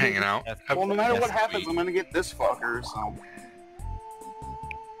chilling, they're hanging out. Well, no matter That's what happens, sweet. I'm gonna get this fucker. So.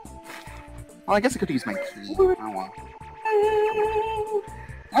 Well, I guess I could use my key. I don't want.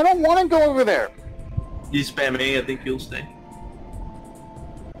 I don't want to go over there. You spam A, I think you'll stay.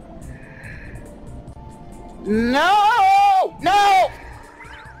 No! No!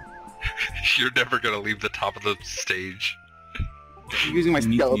 You're never gonna leave the top of the stage. I'm using my You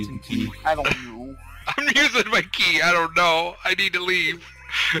need to use skeleton the key. key. I don't know. I'm using my key. I don't know. I need to leave.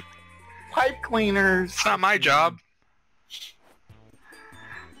 Pipe cleaners. It's not my job.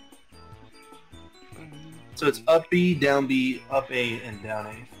 So it's up B, down B, up A, and down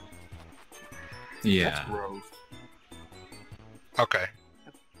A. Yeah. That's gross. Okay.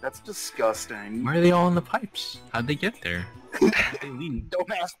 That's disgusting. Why are they all in the pipes? How'd they get there? How'd they leave?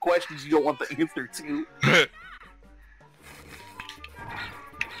 Don't ask questions you don't want the answer to.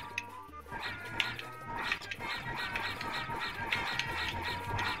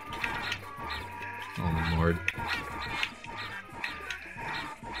 Oh lord.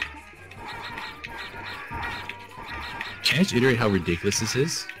 Can I just iterate how ridiculous this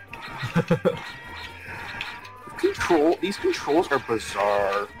is? These controls are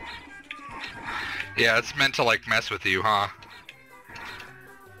bizarre. Yeah, it's meant to like mess with you, huh?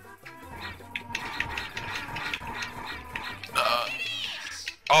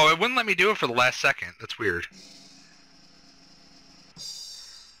 Oh, it wouldn't let me do it for the last second. That's weird.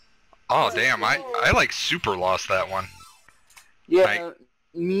 Oh damn, I like super lost that one. Yeah, Right.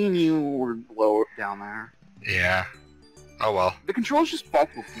 me and you were low down there. Yeah. Oh well. The controls just fuck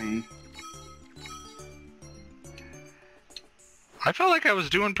with me. I felt like I was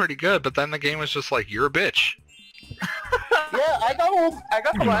doing pretty good, but then the game was just like, you're a bitch. Yeah, I got I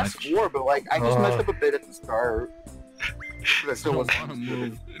got the Pretty last much. 4, but like I just messed up a bit at the start. But I still wasn't. wanna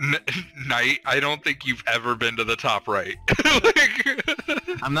move. Knight, I don't think you've ever been to the top right.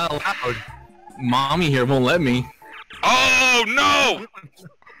 Like... I'm not allowed. Mommy here won't let me. Oh no!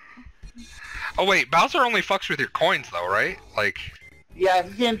 Oh wait, Bowser only fucks with your coins though, right? Like... Yeah,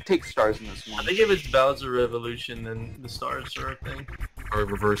 he can't take stars in this I one. think if it's Bowser Revolution, then the stars are a thing. Or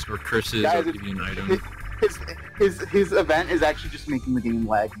reverse, or curses, Guys, or give you an item. His event is actually just making the game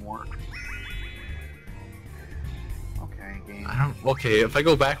lag more. Okay, game. Okay, if I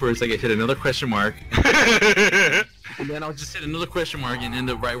go backwards, I get hit another question mark. And then I'll just hit another question mark and end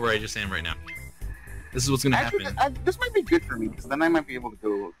up right where I just am right now. This is what's gonna Actually, happen. this might be good for me because then I might be able to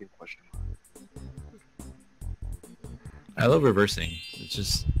go get question mark. I love reversing. It's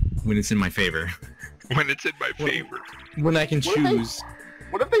just when it's in my favor. When it's in my favor. When I can What if they- choose.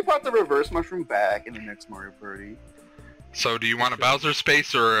 What if they brought the reverse mushroom back in the next Mario Party? So do you want a Bowser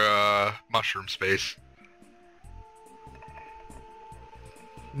space or a mushroom space?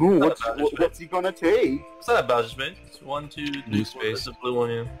 Ooh, Not a Bowser what's he gonna take? It's not a Bowser space. It's 1, 2, 3, Blue 4. space. It's a blue one,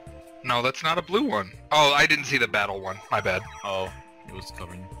 yeah. No, that's not a blue one. Oh, I didn't see the battle one. My bad. Oh, it was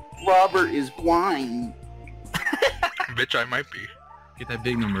covering. Robert is blind. Bitch, I might be. Get that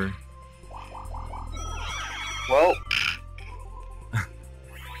big number. Well,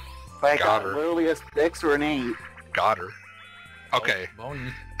 if I Got got her. literally a 6 or an 8. Got her. Okay.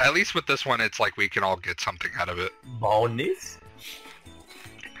 Bonus. At least with this one, it's like we can all get something out of it. Bonus?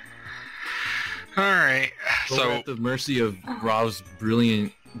 Alright. So So... at the mercy of Rob's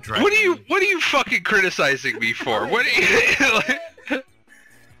brilliant driving. What are you fucking criticizing me for? What are you... like,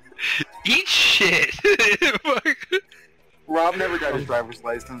 eat shit! Rob never got his driver's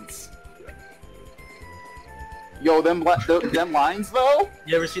license. Yo, them lines though?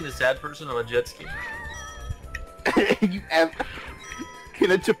 You ever seen a sad person on a jet ski? You ever...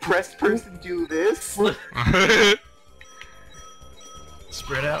 Can a depressed person do this?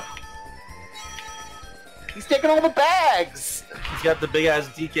 Spread out. He's taking all the bags! He's got the big ass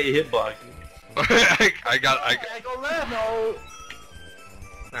DK hitbox. I got... go left! No!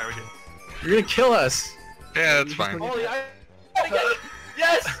 There we go. You're gonna kill us. Yeah, that's fine. Holy, I get it!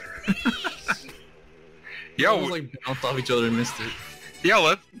 Yes! We Yo, almost, like bounced off each other and missed it.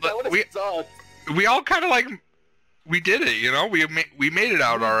 That would've sucked. we all kind of like... We did it, you know? We made it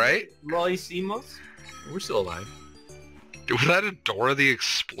out alright. Lo hicimos? We're still alive. Was that a Dora the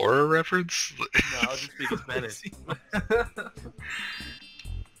Explorer reference? No, I was just speaking Spanish.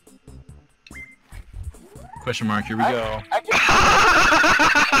 Question mark, here we go.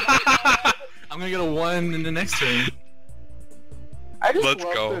 I'm gonna get a 1 in the next turn. I just Let's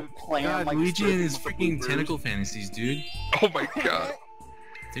love go. the plan, God, like, Luigi and his stripping freaking the tentacle fantasies, dude. Oh my god.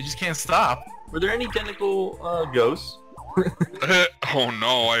 They just can't stop. Were there any tentacle ghosts? Oh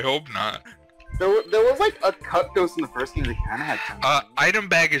no, I hope not. There was like a cut ghost in the first game that kind of had tentacles. Item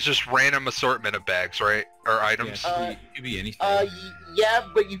bag is just random assortment of bags, right? Or items. Yeah, could be anything. Yeah,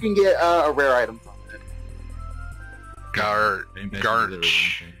 but you can get a rare item from it. Gar... Maybe that's Garch. literally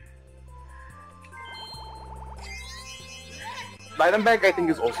anything. The item bag, I think,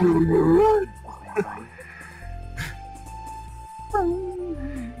 is also good.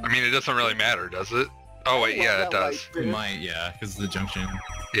 I mean, it doesn't really matter, does it? Oh wait, yeah, it does. It might, yeah, because of the junction.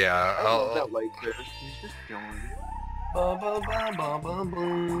 Yeah. I love that light fish. He's just going. Ba ba ba ba ba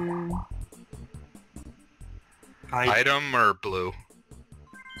boom. Item or blue?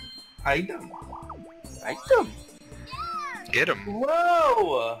 Item. Item. Get him.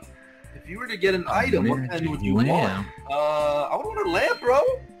 Whoa! If you were to get an item, what kind would you want? Lamb. I would want a lamp, bro.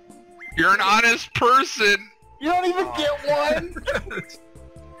 You're an honest person. You don't even get one.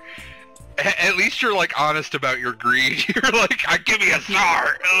 At least you're like honest about your greed. You're like, give me a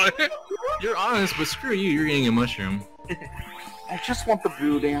star. You're honest, but screw you, you're getting a mushroom. I just want the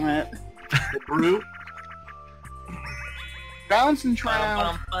brew, damn it. The brew. Bounce and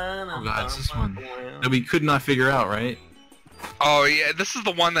trout. Oh God, it's this one. That we could not figure out, right? Oh yeah, this is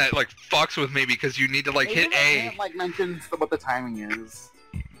the one that like fucks with me because you need to like hit A. Like mentions what the timing is.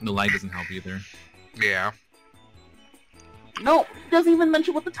 The light doesn't help either. Yeah. No, it doesn't even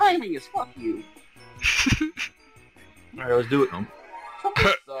mention what the timing is. Fuck you. Alright, let's do it.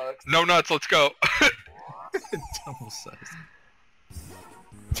 Something sucks. No nuts. Let's go. Double size.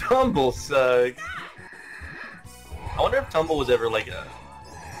 Tumble sucks. I wonder if Tumble was ever like a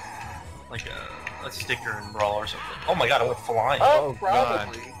sticker in Brawl or something. Oh my god, I went flying. Oh, God.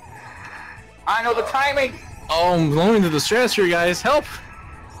 probably. I know the timing. Oh, I'm going into the stratosphere, guys. Help!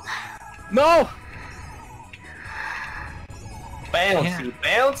 No! Bouncy,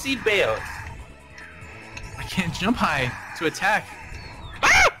 bouncy, bounce. I can't jump high to attack.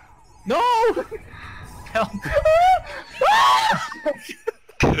 No! Help!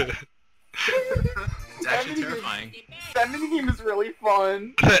 It's actually terrifying. That minigame is really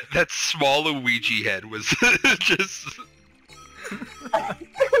fun. That small Luigi head was just...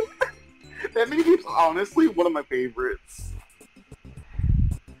 That minigame's honestly one of my favorites.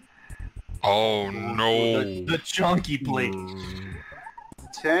 Oh no. The chunky plate.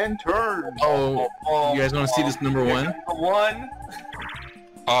 10 turns. Oh, you guys want to see this number one? The one.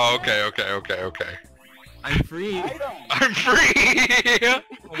 Oh, okay. I'm free. I'm free!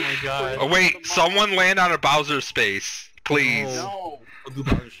 Oh my god. Oh wait, someone land on a Bowser space, please. No. I'll do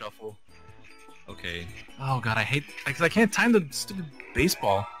Bowser Shuffle. Okay. Oh god, I hate... Because I can't time the stupid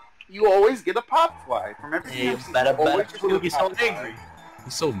baseball. You always get a pop fly from everything Hey, I've seen. better, Always better. get a You'll get so pop fly. angry.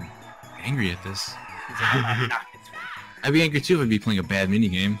 He's so angry at this. He's like, "I'm not this one." I'd be angry too if I'd be playing a bad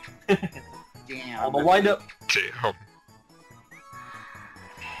minigame. Damn. I'm gonna wind up. Damn.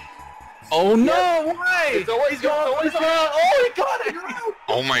 Oh no! Why? It's always going. Always going. Oh my god! I know.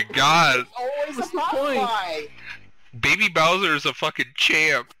 Oh my god. It's always What's a the pop point? fly. Baby Bowser is a fucking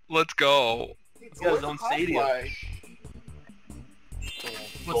champ. Let's go. It's He's got his always a own pop stadium. fly.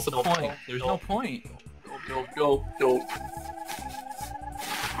 What's the point? There's no point. Go.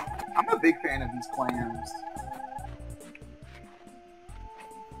 I'm a big fan of these clams.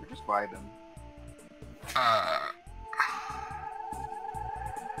 We're just vibing.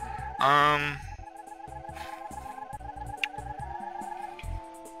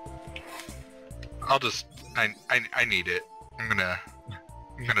 I'll just... I need it. I'm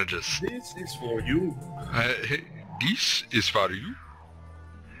gonna just... This is for you. This is for you.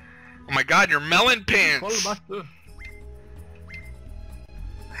 Oh my god, your melon pants!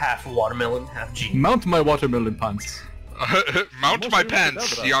 Half watermelon, half G. Mount my watermelon pants. Mount my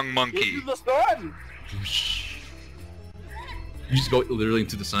pants, young monkey. This is the sun. You just go literally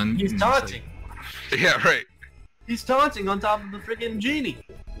into the sun. He's and just, taunting. Yeah, right. He's taunting on top of the freaking genie.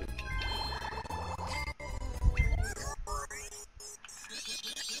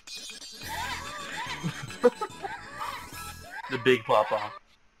 The big pop-off.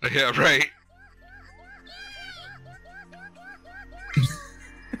 Yeah, right.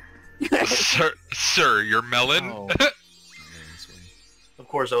 Sir, your melon? Oh. Of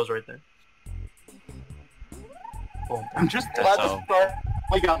course, I was right there. Boom. I'm just That's glad how- this star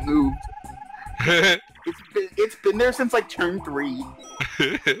like got moved. It's been there since like turn 3.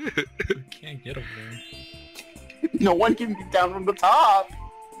 I can't get over there. No one can get down from the top.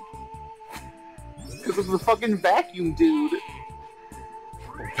 Because of the fucking vacuum dude.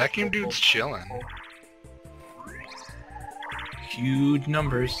 Vacuum dude's chilling. Huge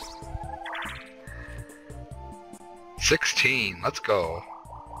numbers. 16, let's go.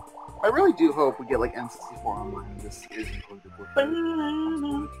 I really do hope we get like N64 online and this is included with it.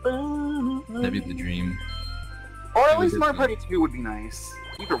 That'd be the dream. Or at least Mario Party 2 would be nice.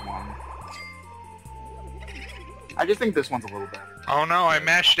 Either one. I just think this one's a little better. Oh no, I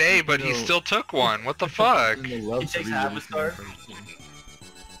mashed A, but he still took one. What the fuck? He takes half a star.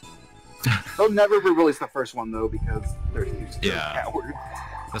 They'll never re-release the first one though because they're used to Yeah. cowards.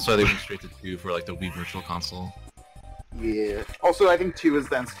 That's why they went straight to 2 for like the Wii Virtual Console. Yeah. Also, I think 2 is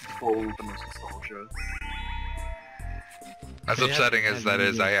the N64 with the most nostalgia. As upsetting as that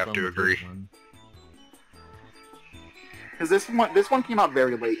is, I have to agree. Because this one came out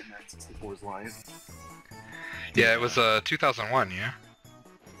very late in the N64's life. Yeah, it was 2001, yeah?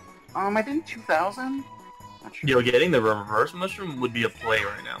 I think 2000? Not sure. Yo, getting the reverse mushroom would be a play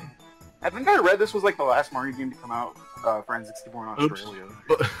right now. I think I read this was like the last Mario game to come out for N64 in Oops. Australia.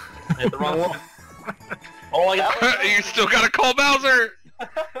 I hit the wrong one. Oh, I got You still gotta call Bowser!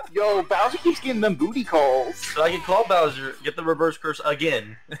 Yo, Bowser keeps getting them booty calls. So I can call Bowser, get the reverse curse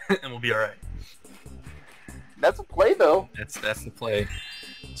again, and we'll be alright. That's a play though. That's the play.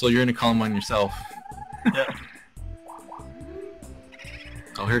 So you're gonna call him on yourself. Yeah.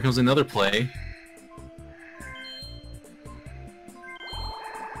 Oh, here comes another play.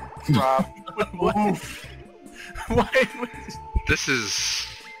 Rob. Why? This is...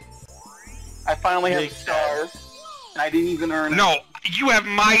 I finally have a Big star, and I didn't even earn it. No, you have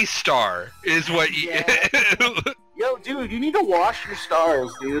my star, is what you... Yo, dude, you need to wash your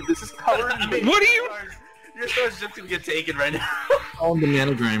stars, dude. This is covered in What are you... Your star's just gonna get taken right now. Oh,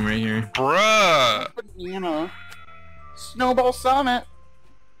 banana grime right here. Bruh! banana. Snowball Summit.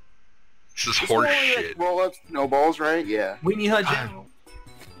 This is This horse one only, shit. like, roll up snowballs, right? Yeah. We need a general.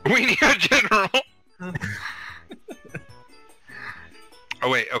 We need a general! Oh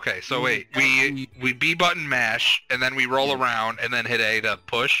wait, okay, so wait, we B button mash, and then we roll around, and then hit A to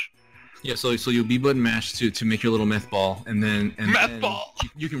push? Yeah, so you B button mash to make your little meth ball, and then ball.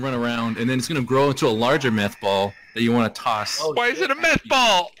 You can run around, and then it's gonna grow into a larger meth ball that you want to toss. Oh, Why is it a meth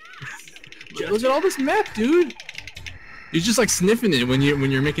ball? Look at all this meth, dude. You're just like sniffing it when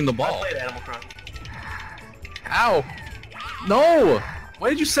you're making the I ball. played Animal Crossing. Ow! No! Why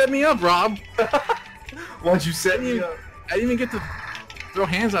did you set me up, Rob? Why'd you set me up? I didn't even get to throw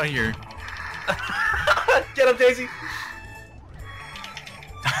hands out here. Get up, Daisy!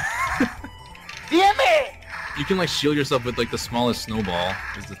 Damn it! You can like shield yourself with like the smallest snowball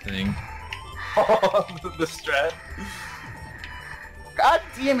is the thing. Oh, the strat. God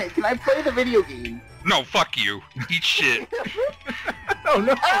damn it! Can I play the video game? No, fuck you. Eat shit. Oh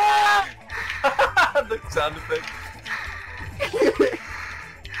no! Ah! The sound effect.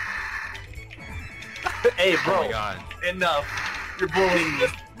 Hey, bro. Oh my god. Enough. You're bullying me.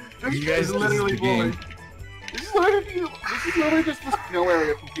 You guys This is literally this is the game. bullying. This is literally just the snow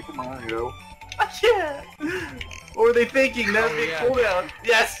area from Super Mario. Yeah. What were they thinking? That would be a yeah. cooldown.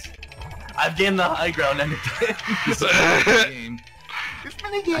 Yes. I've gained the high ground and This is the game. This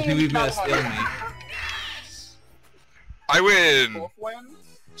minigame I think we've met a is not stalemate. I win. Both wins?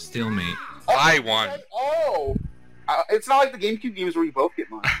 Stalemate. Oh, I won. Oh! It's not like the GameCube games where you both get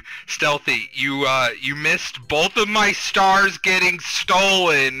mine. Stealthy, you missed both of my stars getting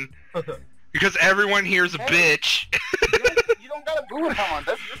stolen because everyone here's a bitch. You don't got a boo on.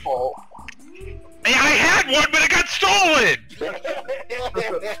 That's your fault. Hey, I had one, but it got stolen.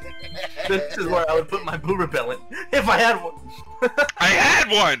 This is where I would put my boo repellent if I had one. I had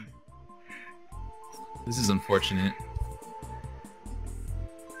one. This is unfortunate.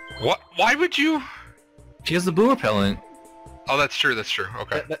 What? Why would you? She has the boo repellent. Oh, that's true. That's true.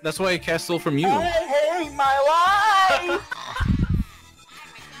 Okay. That's why I cast stole from you. I hate my life!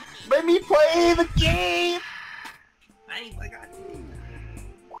 Let me play the game!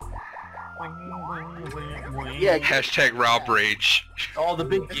 Yeah, Hashtag Rob Rage. Oh, the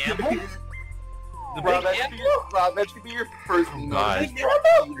big gamble? The Rob, big that should be your first email. God. Big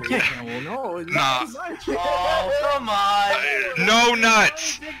gamble? Yeah, well, no. It's Nah. Oh, come on. No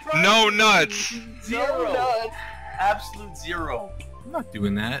nuts. No nuts. Zero. nuts. Absolute zero. I'm not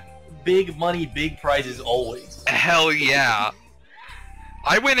doing that. Big money, big prizes always. Hell yeah.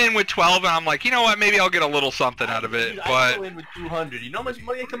 I went in with 12 and I'm like, you know what? Maybe I'll get a little something out of it. Dude, I But go in with 200. You know how much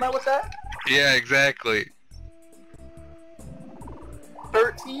money I come out with that? yeah, exactly.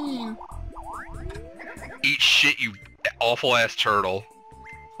 13. Eat shit, you awful ass turtle.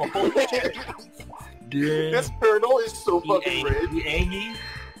 This turtle is so fucking rich. The Angie.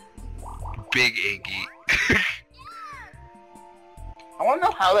 Big Iggy. I want to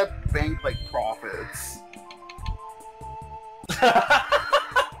know how that bank like profits.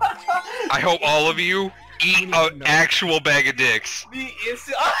 I hope all of you eat an actual bag of dicks. The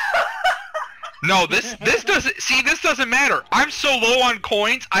instant. No, this doesn't. See, this doesn't matter. I'm so low on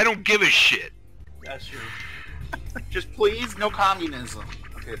coins, I don't give a shit. That's true. Just please, no communism.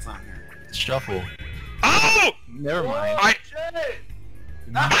 Okay, it's not here. Shuffle. Oh! Never mind. I.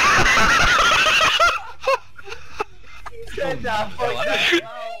 Said that, fuck that.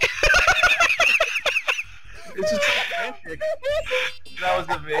 It's just so frantic. That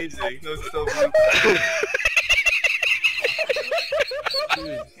was amazing. That was so good.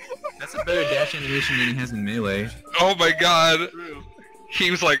 Dude, that's a better dash animation than he has in Melee. Oh my god.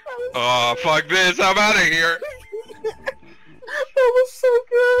 He was like, oh, fuck this, I'm out of here. That was so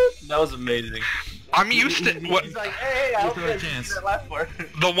good. That was amazing. I'm used to. What, He's like, hey, I hope Give her a you guys chance. use that last part.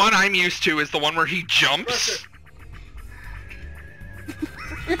 the one I'm used to is the one where he jumps.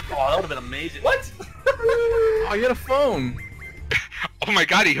 Oh, that would have been amazing. What? Oh, you got a phone. Oh my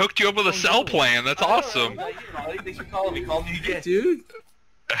god, he hooked you up with a cell plan. That's awesome. Thanks for calling me. Call me again. Dude.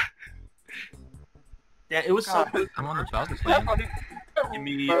 Yeah, it was so God. good. I'm on the Bowser plan. Give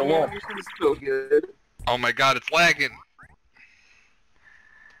me My a wall. animation is so good. Oh my god, it's lagging.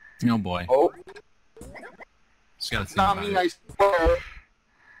 Oh boy. Oh, Just gotta it's think not about me, it. I swear.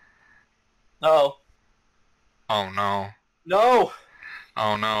 No. Oh no. No.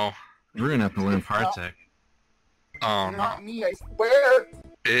 Oh no. We're gonna have to learn Partech. Oh no. Not me, I swear.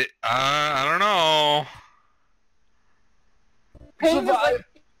 I don't know.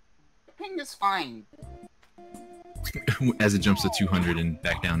 Ping is fine. As it jumps to 200 and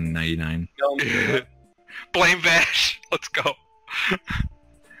back down to 99. Blame Vash. Let's go.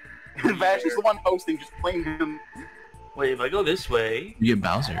 Vash is the one hosting, just playing him. Wait, if I go this way. You get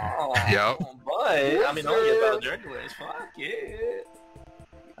Bowser. Oh, Yep. but I mean, I'll get Bowser anyways. Fuck it.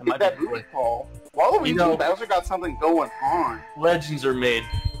 I Get might that be booty call. Waluigi You know- and Bowser got something going on. Legends are made.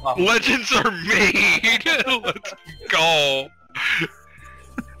 Oh, Legends are made. Let's go.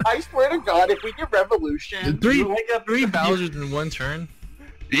 I swear to God, if we get Revolution... Three Bowsers in one turn?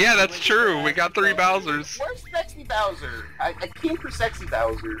 Yeah, that's true. We got 3 Bowsers. Where's Sexy Bowser? I came for Sexy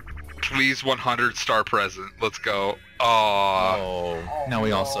Bowser. Please 100 star present. Let's go. Aww. Oh, now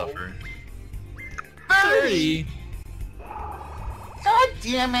we all suffer. 30! God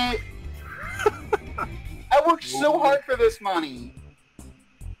damn it! I worked so hard for this money.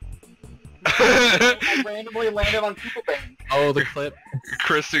 I randomly landed on People Bank. Oh, the clip.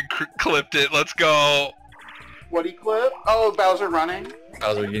 Kristen clipped it. Let's go. What he clip? Oh, Bowser running.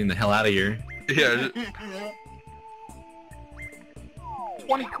 Bowser getting the hell out of here. Yeah,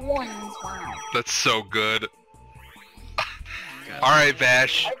 20 coins. Wow. that's so good. Alright,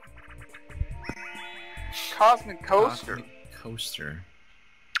 Vash. Cosmic Coaster. Cosmic Coaster.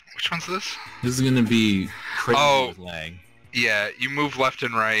 Which one's this? This is gonna be crazy Oh. with lag. Yeah, you move left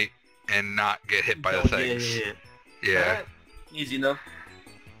and right and not get hit by the things. Yeah. Alright. Easy enough.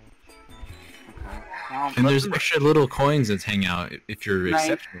 Well, And there's extra little coins that hang out if you're Nice.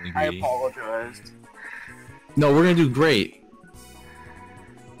 exceptionally I greedy. apologized. No, we're gonna do great.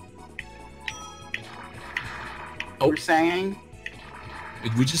 Oh. We're saying...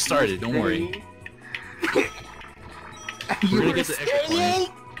 We just started, don't worry. We're gonna get the extra coins.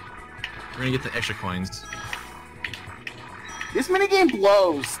 We're gonna get the extra coins. This minigame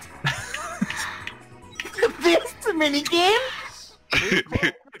blows. This minigame?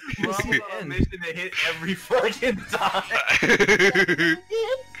 Rob-RmanX mission to hit every fucking time. It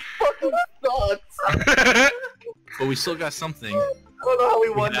fucking sucks. But we still got something. I don't know how we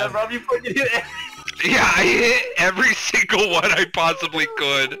won have- that, Rob. You fucking hit it. Yeah, I hit every single one I possibly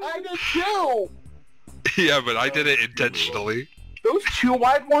could. I did too. Yeah, but I did it intentionally. Those 2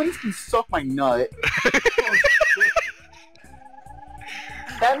 wide ones can suck my nut.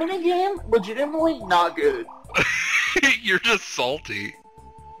 That minigame, legitimately not good. You're just salty.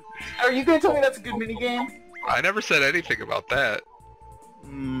 Are you gonna tell me that's a good minigame? I never said anything about that.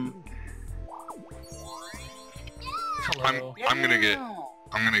 Hello. I'm gonna get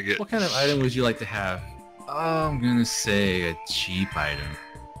What kind of item would you like to have? I'm gonna say a cheap item.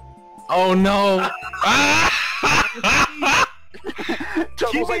 Oh no!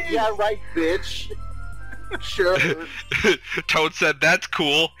 Toad was like, yeah, right, bitch. Sure. Toad said, that's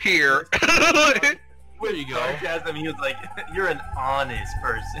cool. Here. There you go. Sarcasm, he was like, you're an honest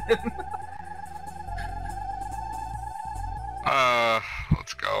person.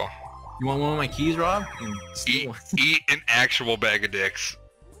 Let's go. You want one of my keys, Rob? And steal Eat, one. eat an actual bag of dicks.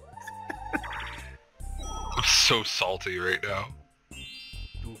 I'm so salty right now.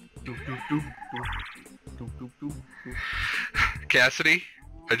 Cassidy,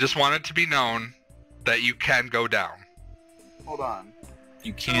 I just want it to be known that you can go down. Hold on.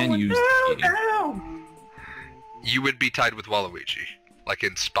 You can use the key. You would be tied with Waluigi, like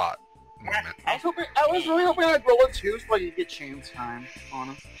in spot movement. I was really hoping I'd roll a 2 so I could get chance time,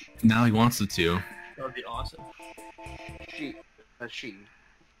 honest. Now he wants it to. That would be awesome. She. She.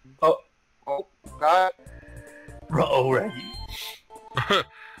 Oh. Oh, God. Reggie.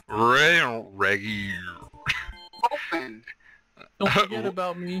 Reggie. Open. Don't forget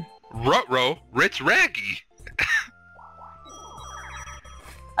about me. Ruh-roh, Ritz Raggy.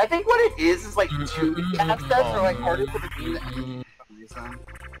 I think what it is like 2 cast sets are like harder for the game than for some reason.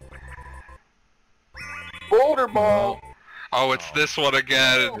 Boulder Ball! Oh, it's this one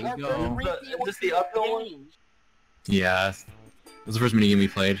again. There we go. Just the uphill one? Yeah. It was the first minigame we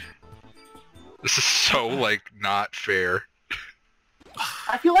played. This is so, like, not fair.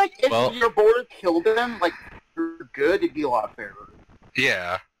 I feel like if Well- your boulder killed them, like, for good, it'd be a lot fairer.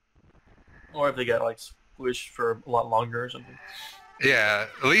 Yeah. Or if they got, like, squished for a lot longer or something. Yeah,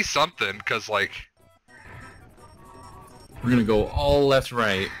 at least something, because, like... We're gonna go all left,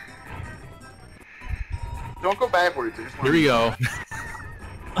 right. Don't go backwards. I just Here we go.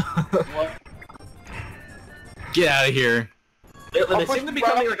 What? Get out of here. They I'll seem to be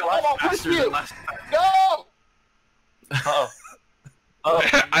coming, like, a lot I'll push faster you. than last time. No! Uh-oh. Oh.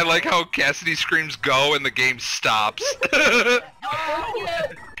 I like how Cassidy screams go and the game stops. No!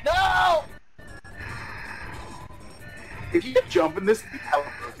 No! If you jump in this, it'd be hella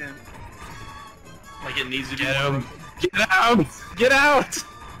broken. Like, it needs to be Get him. Get out! Get out!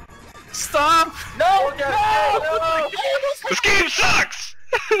 Stop! No! Okay, No! This game sucks!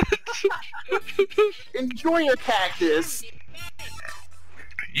 Enjoy your cactus.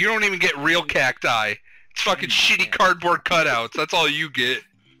 You don't even get real cacti. It's fucking shitty cardboard cutouts. That's all you get.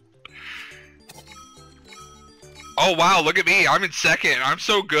 Oh wow, look at me. I'm in second. I'm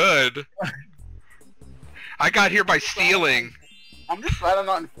so good. I got here by stealing. I'm just glad I'm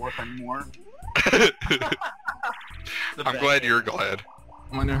not in 4th anymore. I'm glad you're glad.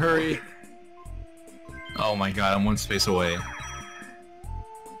 I'm in a hurry. Oh my god, I'm one space away.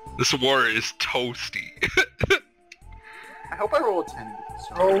 This war is toasty. I hope I roll a 10 to get the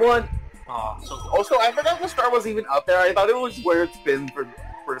star. Roll 1. Oh, so Also, I forgot the star was even up there. I thought it was where it's been for the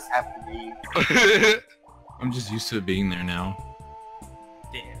first half of the game. I'm just used to it being there now.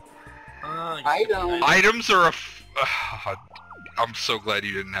 damn. Items. Items are I'm so glad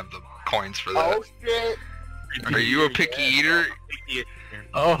you didn't have the coins for that. Oh shit. Are you a picky eater?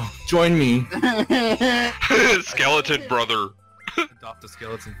 Oh, join me. Skeleton brother. Adopt a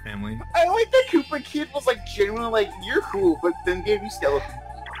skeleton family. I like that Cooper Kid was like genuinely like, you're cool, but then gave you skeleton.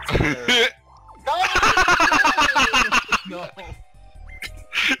 No.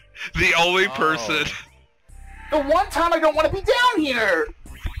 The only person. The one time I don't want to be down here!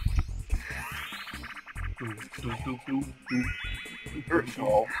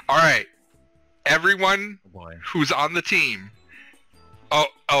 Alright. Everyone Oh boy. who's on the team. Oh,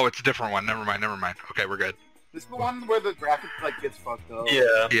 it's a different one. Never mind. Okay, we're good. This is the one where the graphic like gets fucked up.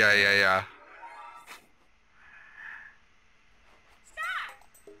 Yeah. Yeah.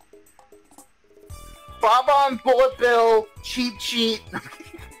 Bob-on, Bullet Bill, Cheat Sheet.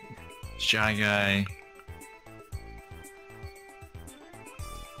 Shy guy.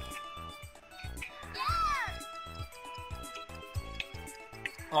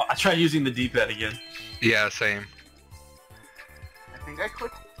 Oh, I tried using the D-pad again. Yeah, same. I think I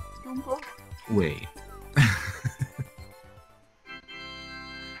clicked Goomba. Wait.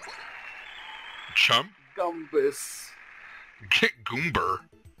 Chump? Gumbus. Goomber.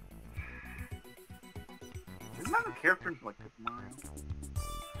 Isn't that a character in like Paper Mario?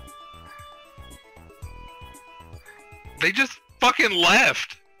 They just fucking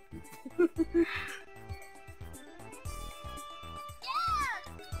left. I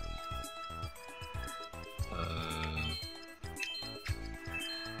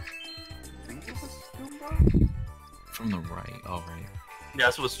think it was Goomba? From the right. All right. Yeah,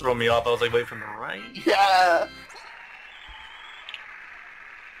 that's what's throwing me off. I was like, wait, from the right? Yeah!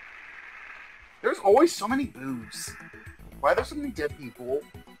 There's always so many boobs. Why are there so many dead people?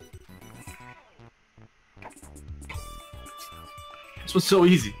 This was so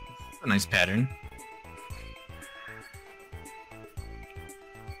easy. A nice pattern.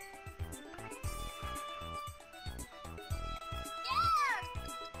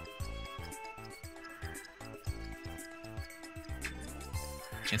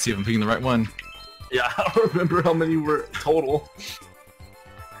 Can't see if I'm picking the right one. Yeah, I don't remember how many were total.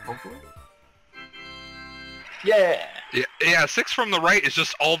 Hopefully. Yeah. Yeah, 6 from the right is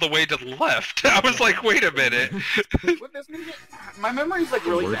just all the way to the left. I was like, wait a minute. With this movie, my memory's like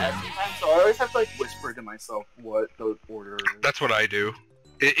really bad sometimes, so I always have to like whisper to myself what the order is. That's what I do.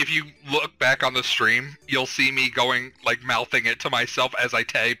 If you look back on the stream, you'll see me going, like, mouthing it to myself as I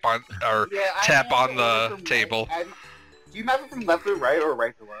tape on, or tap on the table. Do you have it from left to right or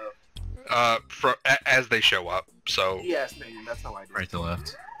right to left? As they show up, so... Yes, man, that's how I do it. Right to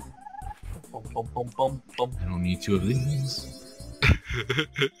left. Bum, bum, bum, bum, bum. I don't need 2 of these.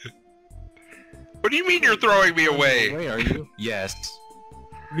 What do you mean you're throwing me away? Where are you? Yes.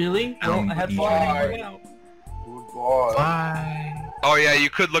 Really? I don't I had need fun. you. Goodbye. Bye. Oh yeah, you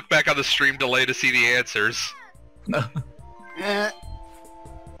could look back on the stream delay to see the answers. Eh.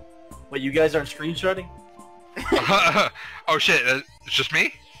 Wait, you guys aren't screenshotting? Oh shit, it's just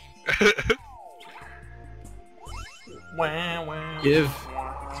me? Wah, wah, Give.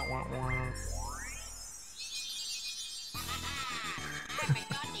 wah, wah, wah.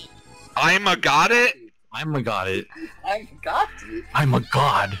 I'm a got it? I'm a got it. I got it. I'm a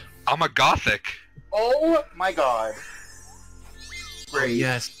god. I'm a gothic. Oh my god. Great.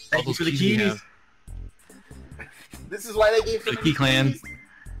 Yes. Thank you for the keys. This is why they gave The Key Clan.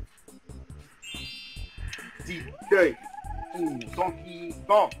 DK. Donkey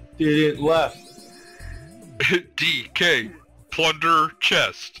Kong. Did it left. DK. Plunder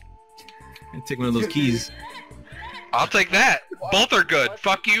chest. Take one of those keys. I'll take that. Both are good.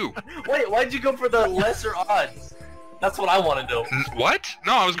 Fuck you. Wait, why'd you go for the lesser odds? That's what I want to know. What?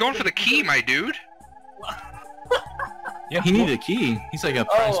 No, I was going for the key, my dude. Yeah, he needed a key. He's like a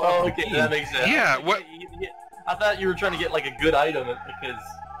prime spot Oh, for a okay, key. that makes sense. Yeah, what- I thought you were trying to get like a good item because.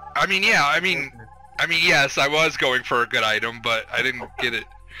 I mean, yeah, I mean, yes, I was going for a good item, but I didn't get it.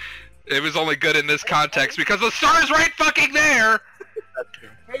 It was only good in this context because the star is right fucking there!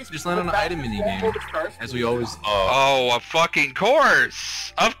 Hey, Just land on an item minigame, as we always. Oh, of fucking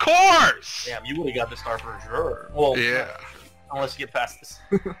course! Of course! Damn, you would have got the star for sure. Well, Yeah. unless you get past this.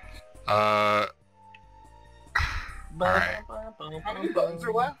 Alright. How many buttons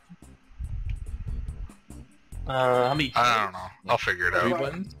are left? How many? I don't know. I'll figure it 3 out.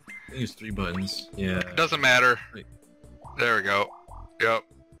 buttons? I think it's 3 buttons. Yeah. Doesn't matter. Wait. There we go. Yep.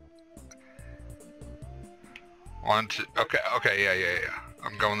 1, 2. Okay. Yeah.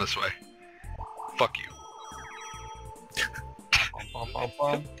 I'm going this way. Fuck you.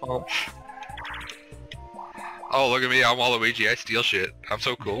 Oh, look at me. I'm Waluigi. I steal shit. I'm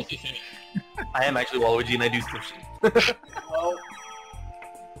so cool. I am actually Waluigi and I do stuff shit.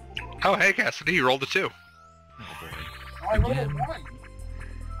 Oh, hey, Cassidy. You rolled a 2. Oh boy. I rolled a Again? 1.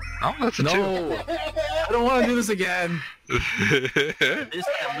 Oh, that's a 2. No! I don't want to do this again. This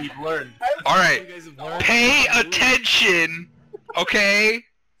time we've learned. Alright. You guys have learned. Pay attention! Okay?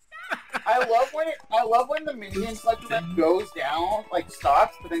 I love when the minion selection goes down, like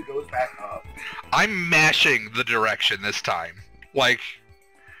stops, but then goes back up. I'm mashing the direction this time. Like,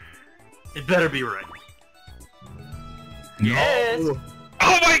 It better be right. No. Yes.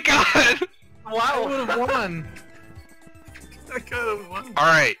 oh my god! I Wow. would have won. I could have won.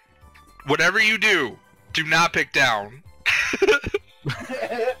 Alright. Whatever you do, do not pick down.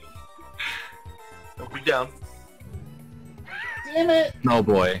 Don't be down. Damn it! No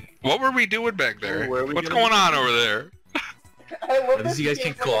boy. What were we doing back there? Where are we What's gonna going be? on over there? I love At least you this guys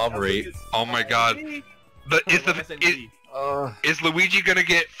game can so much. cooperate. Oh my god. Is Luigi gonna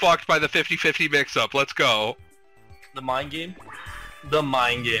get fucked by the 50-50 mix-up? Let's go. The mind game? The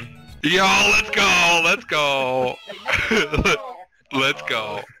mind game. Yo, let's go! Let's go! Let's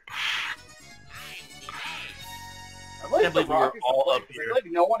go. I like Can't the believe we were Rock is all the up place. here. I feel like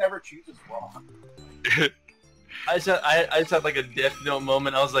no one ever chooses Rock. I just had like a Death Note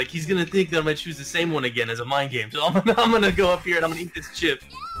moment. I was like, he's gonna think that I'm gonna choose the same one again as a mind game. So I'm gonna go up here and I'm gonna eat this chip.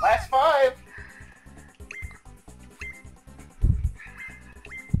 Last 5.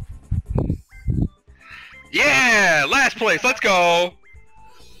 Yeah! Last place, let's go!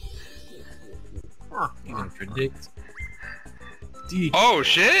 You gonna predict? Oh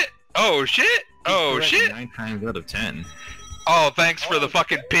shit! Oh shit! Oh shit! 9 times out of 10. Oh, thanks for the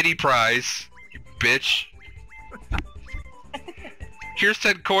fucking pity prize, you bitch. Here's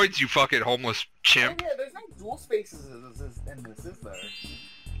 10 coins, you fucking homeless Oh, chimp. yeah, there's no dual spaces in this, is there?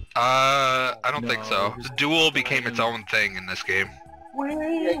 I don't think No, so. just- The duel became its own thing in this game. Yeah,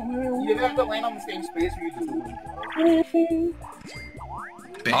 you have to land on the same space where you do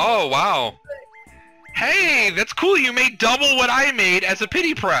Bang. Oh, wow. Hey, that's cool. You made double what I made as a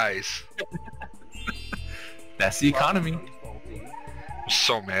pity prize. That's the economy. I'm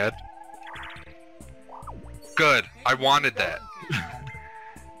so mad. Good. I wanted that.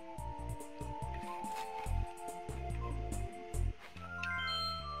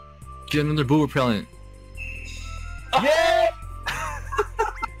 Get another boo repellent. Yeah!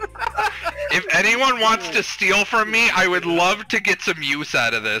 If anyone wants to steal from me, I would love to get some use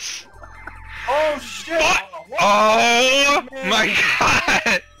out of this. Oh shit! What? Oh my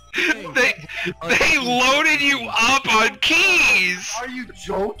god! They loaded you up on keys! Are you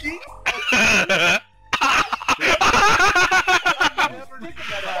joking? Vash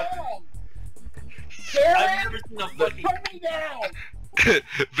I've never seen a fucking. Put me down!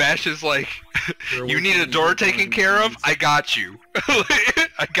 is like, you need a door taken care of? I got you.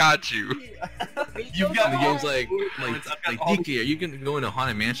 I got you. You've got The game's like I've got all DK, are you gonna go into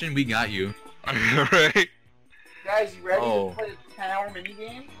Haunted Mansion? We got you. Right? Guys, you ready Oh. to play a 10-hour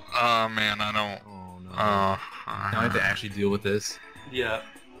minigame? Oh man, I don't. Oh no. Oh. Now I have to actually deal with this. Yeah.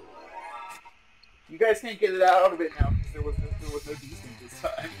 You guys can't get it out of it now because there was no decent this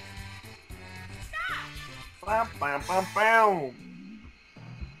time. Bam, bam, bam, bam.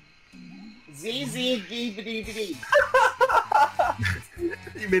 ZZGBDBD.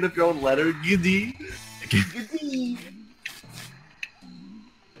 You made up your own letter, Giddy. Giddy.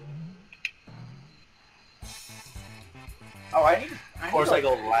 Oh, I need. Of course, I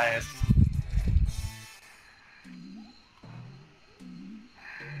go last.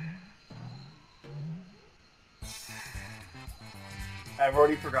 I've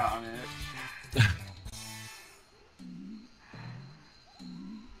already forgotten it.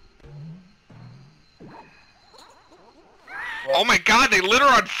 Oh my god, they lit her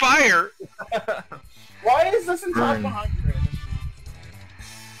on fire! Why is this in top Burn. 100?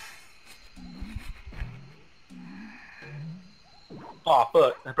 Oh,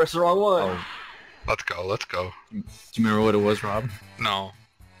 fuck. I pressed the wrong one. Oh, Let's go, let's go. do you remember what it was, Rob? No.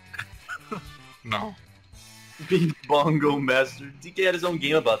 No. Big Bongo Master. DK had his own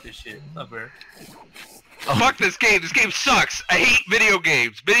game about this shit. Not fair. Fuck this game. This game sucks. I hate video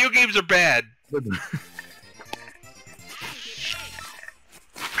games. Video games are bad.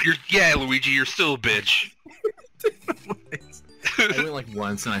 Yeah, Luigi, you're still a bitch. I went like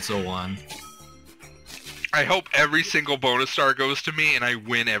once and I still won. I hope every single bonus star goes to me and I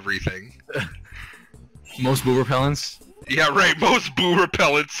win everything. Most boo repellents? Yeah, right. Most boo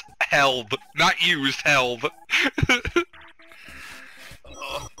repellents held. Not used, held.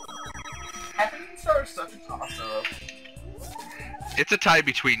 Happy Star is such a toss-up. It's a tie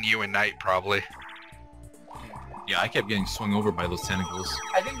between you and Knight, probably. Yeah, I kept getting swung over by those tentacles.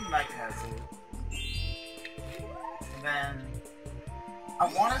 I think Knight has it. And then I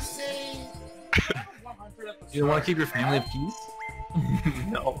want to say 100 at the You don't want start. to keep your family of peace?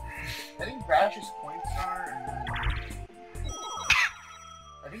 No. I think Brash is Point Star, and then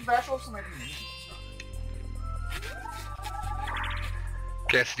I think Brash also might be Ninja Star.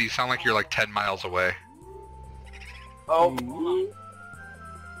 Cassidy, you sound like you're like 10 miles away. Oh.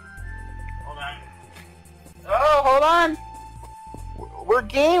 Hold on. Oh, hold on. We're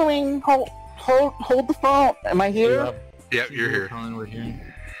gaming. Hold the phone. Am I here? Yep, you're here. We're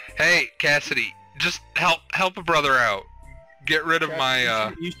here. Hey, Cassidy, just help a brother out. Get rid of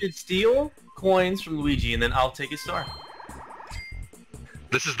my, You should steal coins from Luigi, and then I'll take his star.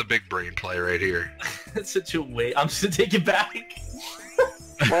 This is the big brain play right here. That's such a way. I'm just gonna take it back.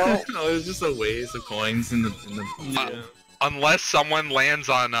 Well, No, it was just a waste of coins in the Yeah. Unless someone lands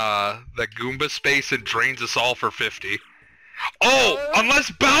on, the Goomba space and drains us all for 50. Oh!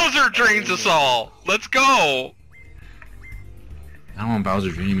 Unless Bowser drains us all! Let's go! I don't want Bowser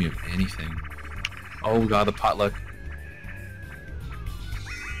dreaming me of anything. Oh god, the potluck.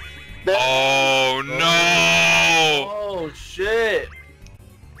 Oh no! Oh shit!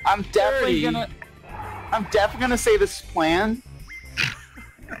 I'm definitely 30. gonna say this plan.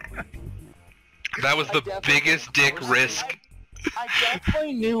 That was the biggest dick risk. I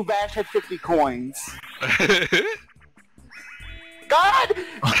definitely knew Bash had 50 coins. God!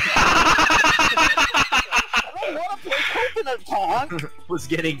 I don't want to play Coconut Pong. Was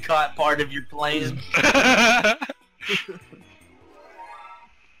getting caught part of your plan.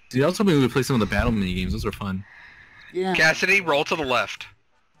 Dude, I was hoping we would play some of the battle mini games. Those were fun. Yeah. Cassidy, roll to the left.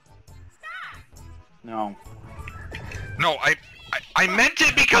 No. No, I meant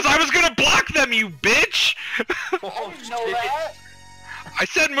it because I was gonna block them, you bitch! I didn't know that. I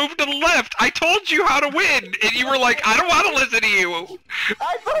said move to the left. I told you how to win, and you were like, I don't want to listen to you.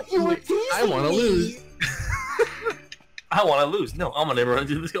 I thought you were teasing I want to me. lose. I want to lose. No, I'm gonna run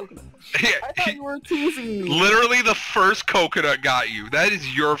through this coconut. I thought you were teasing me. Literally, the first coconut got you. That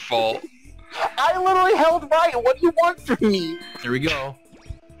is your fault. I literally held right. What do you want from me? Here we go.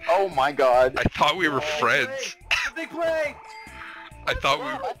 Oh my god. I thought we were friends. Big play. I thought we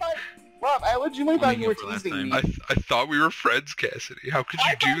were. Rob, I legitimately thought you were for last teasing time. me. I thought we were friends, Cassidy. How could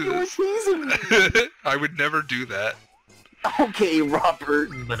you do You were this? teasing me. I would never do that. Okay, Robert.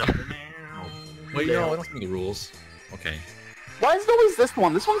 Wait, no, I don't know the rules. Okay. Why is it always this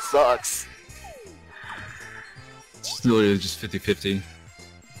one? This one sucks. It's literally just 50-50.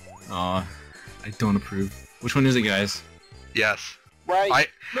 Aw, I don't approve. Which one is it, guys? Yes. Right.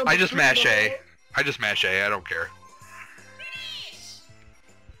 I just mash A. I just mash A. I don't care.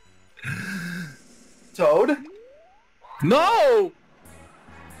 Toad? No!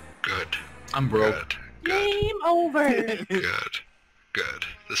 Good. I'm broke. Good. Game over. Good. Good.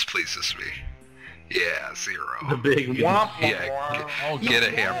 This pleases me. Yeah, 0. The big womp. Yeah, Oh, get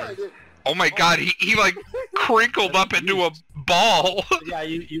a hammer. Oh my god, he like crinkled up into a ball. Yeah,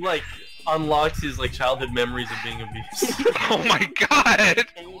 you like unlocks his like childhood memories of being abused. Oh my god.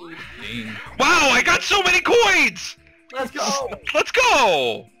 Dang. Wow, I got so many coins. Let's go. Let's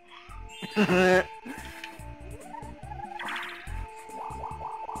go.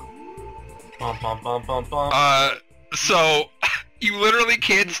 Bum, bum, bum, bum, bum. So you literally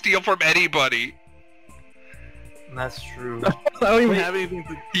can't steal from anybody. That's true. I don't even have anything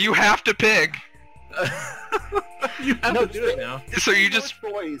to... You have to pick. You have No, to do it now. So you just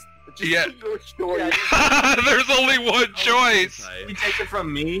choice. Yeah. Your choice. there's only one choice. You take it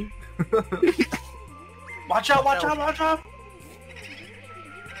from me. Watch out! Watch out! Watch out!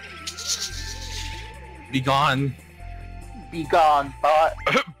 Be gone. Be gone, bot.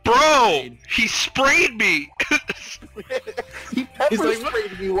 Bro, he sprayed me. He pepper like, what?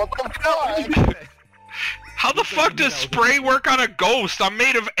 sprayed me. What the fuck? How the fuck does spray work on a ghost? I'm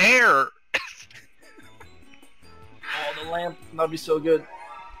made of air. Oh, the lamp. That'd be so good.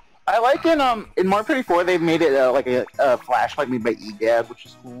 I like in Mario Party 4 they've made it like a flashlight made by EGAD, which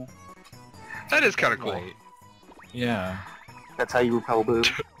is cool. That is kind of cool. Right. Yeah. That's how you repel boo.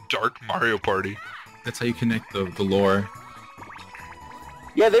 Dark Mario Party. That's how you connect the lore.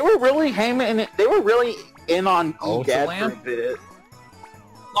 Yeah, they were really hanging. They were really in on Oh, it's a EGAD for a lamp? bit.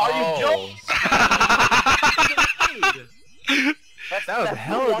 Are you joking? That was a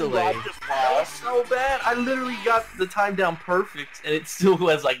hell of a delay. That was so bad. I literally got the time down perfect, and it still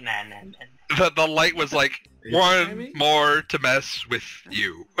was like nah. The light was like, one more to mess with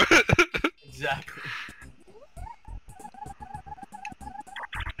you. Exactly.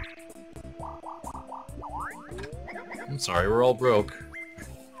 I'm sorry, we're all broke.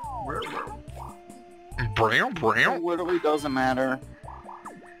 Brown. It literally doesn't matter.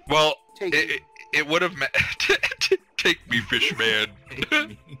 Well, Take it would have take me, fish man.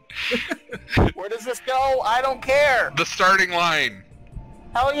 Where does this go? I don't care. The starting line.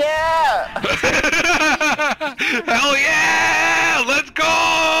 Hell yeah! Hell yeah! Let's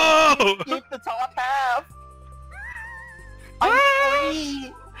go! Keep the top half. I'm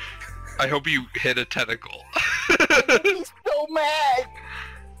free. I hope you hit a tentacle. He's so mad.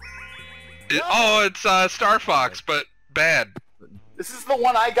 Oh, it's Star Fox, but bad. This is the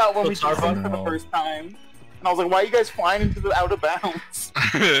one I got when we Star just for the first time. And I was like, why are you guys flying into the out of bounds?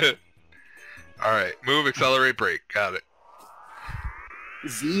 Alright, move, accelerate, brake. Got it.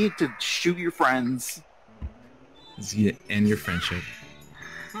 Z to shoot your friends. Z to end your friendship.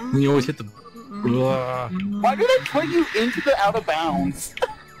 When you always hit the... Why did I put you into the out of bounds?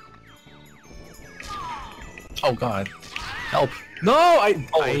 Oh god. Help. No, I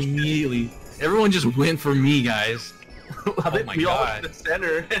immediately... Everyone just went for me, guys. Oh my we all God. went to the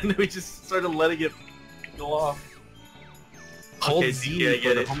center, and we just started letting it go off. Hold Okay, Z yeah, I for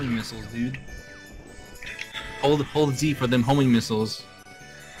get the it. homing missiles, dude. Hold Z for them homing missiles.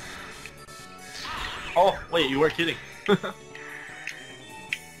 Oh, wait, you weren't kidding.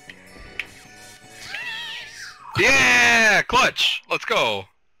 Yeah! Clutch! Let's go.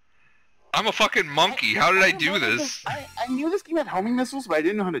 I'm a fucking monkey. How did I do this? I knew this game had homing missiles, but I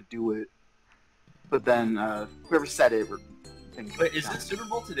didn't know how to do it. But then, whoever said it... Wait, is this Super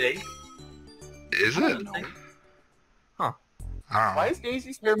Bowl today? Is I it? don't know. Huh. I don't know. Why is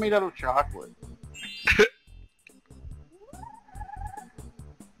Daisy's hair made out of chocolate?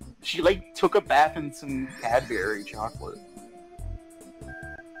 She, like, took a bath in some Cadbury chocolate.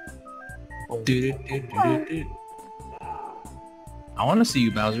 Dude. I want to see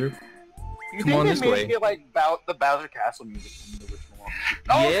you, Bowser. You Come think on they this made way. it like the Bowser Castle music from the original one?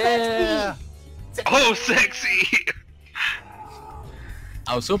 Oh, Yeah. sexy! Oh, sexy!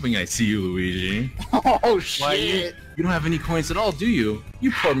 I was hoping I'd see you, Luigi. Oh, Why, shit! you don't have any coins at all, do you?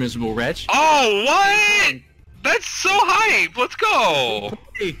 You poor miserable wretch. Oh, what? That's so hype! Let's go!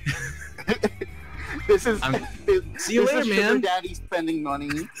 Hey. This is... See you this later, is Sugar man. Daddy spending money.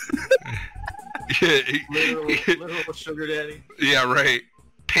 Literal sugar daddy. Yeah, right.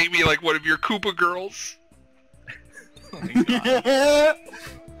 Pay me like one of your Koopa girls. Oh my God.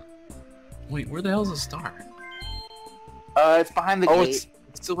 Wait, where the hell's the star? It's behind the Oh, gate.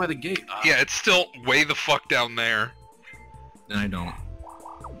 it's still by the gate. Ah, Yeah, it's still way the fuck down there. Then I don't.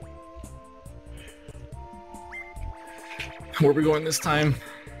 Where are we going this time?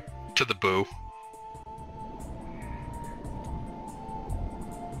 To the boo.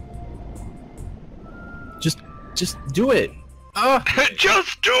 Just do it. Ah!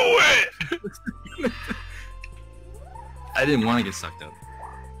 Just do it! I didn't want to get sucked up.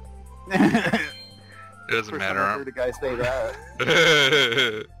 It doesn't First matter. time I heard a guy say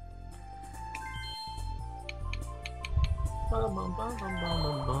that.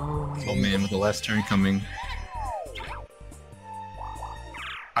 Oh man, with the last turn coming.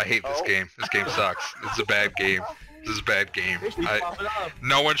 I hate this game. This game sucks. This is a bad game. This is a bad game. They should,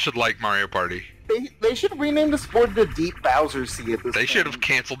 No one should like Mario Party. they should rename the sport the Deep Bowser Sea at this They should have point.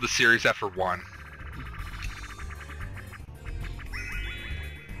 canceled the series after one.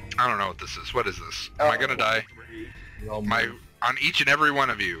 I don't know what this is. What is this? Am I gonna die? On each and every one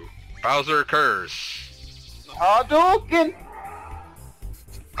of you. Bowser curse. Hadouken!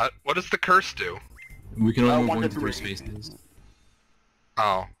 What does the curse do? We can only move 1 one to to 3 3. spaces.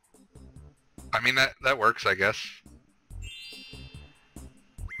 Oh. I mean, that works, I guess.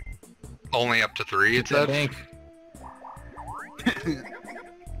 Only up to 3, it said? Bank.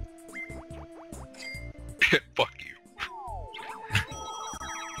 Fuck you.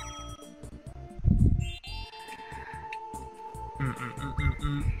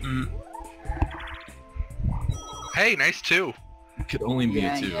 Hey, nice too. It could only be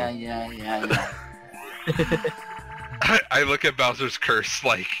Yeah, a 2. yeah. I look at Bowser's curse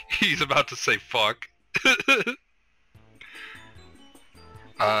like he's about to say fuck.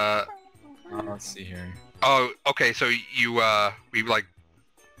 Let's see here. Oh, okay, so we like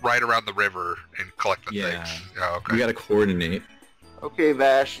ride around the river and collect the Yeah. things. Oh, okay. We gotta coordinate. Okay,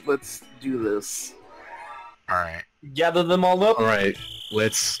 Vash, let's do this. Alright. Gather them all up. Alright,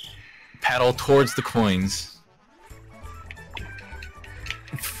 let's paddle towards the coins.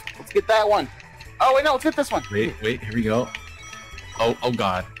 Let's get that one. Oh wait, no, let's get this one. Wait, here we go. Oh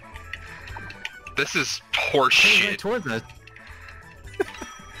god. This is horse Hey, right shit. towards us.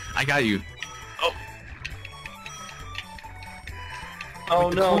 I got you. Oh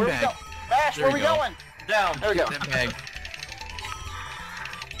With the no. cone Where we bag. go? Bash, There where we we go. going? Down. There we go. That bag.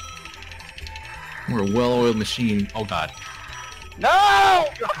 We're a well-oiled machine. Oh god. No!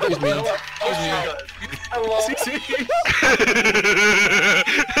 Excuse me. I love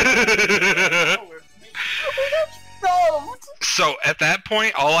No! So at that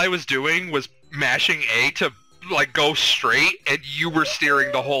point, all I was doing was mashing A to like go straight, and you were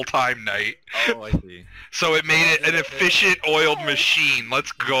steering the whole time, Knight. Oh, I see. So it made it an efficient, oiled machine.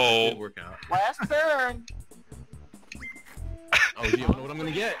 Let's Good go. workout. Last turn. Oh, you don't know what I'm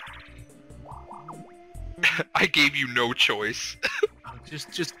gonna get. I gave you no choice. Oh,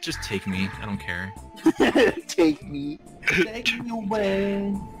 just take me. I don't care. Take me. Take me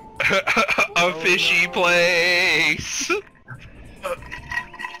away. A fishy place.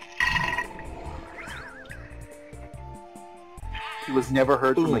 He was never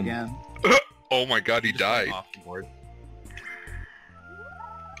heard from Boom. again. Oh my god, he Just went died. off the board.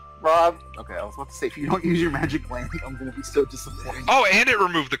 Rob. Okay, I was about to say, if you don't use your magic lamp, I'm gonna be so disappointed. Oh, and it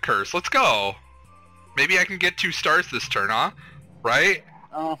removed the curse. Let's go. Maybe I can get 2 stars this turn, huh? Right?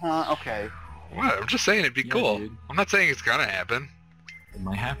 Uh-huh, okay. What? I'm just saying it'd be Yeah, cool. dude. I'm not saying it's gonna happen. It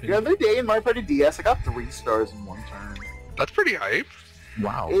might happen. The other day in Mario Party DS, I got 3 stars in one turn. That's pretty hype.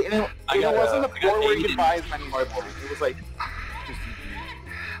 Wow. And it wasn't a I got floor where you 80. could buy as many Mario Parties. It was like,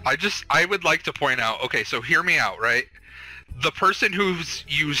 I would like to point out, okay, so hear me out, right? The person who's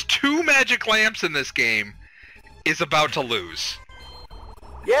used 2 magic lamps in this game is about to lose.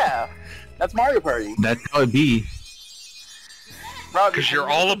 yeah, that's Mario Party. That's how it be. Rob, Because have you're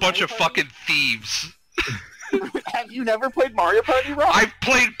you all a never bunch played of fucking thieves. Mario Party? Have you never played Mario Party, Rob? I've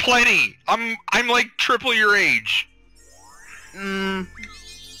played plenty. I'm like triple your age. Mm,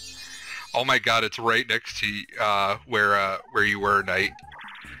 Oh my god, it's right next to where you were, Knight.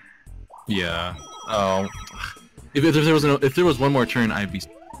 Yeah. Oh. If there was one more turn, I'd be.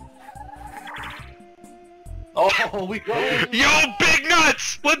 Oh, we go. Yo, big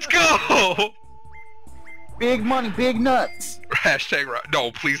nuts! Let's go! big money, big nuts. Hashtag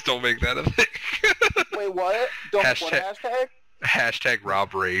no, please don't make that a thing. Wait, what? Don't what Hashtag- hashtag? Hashtag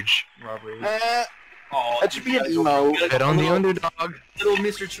Rob Rage. Robbery. Eh, Oh, that should be an emo. Bet on the underdog. Little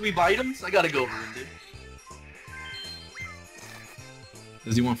Mr. Chewy Bitems. I gotta go over him, dude.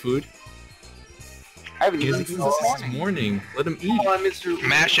 Does he want food? I haven't He eaten hasn't since eaten this since morning. morning. Let him eat. Come on, Mr.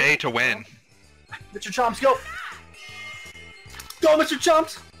 Mash A to win. Mr. Chomps, go! Go, Mr.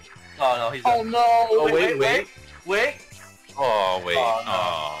 Chomps! Oh no, he's Oh done. no! Oh, wait. Oh wait.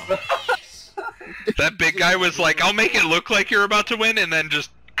 Oh, no. That big guy was like, I'll make it look like you're about to win, and then just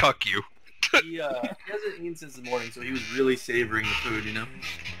cuck you. He hasn't eaten since the morning, so he was really savoring the food, you know?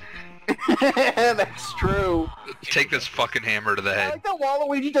 That's true. Take this fucking hammer to the I head. like that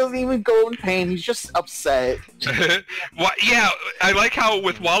Waluigi doesn't even go in pain. He's just upset. Yeah, I like how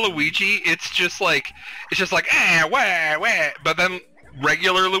with Waluigi, it's just like, wah, wah. But then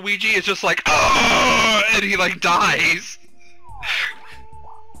regular Luigi is just like, oh, and he like dies.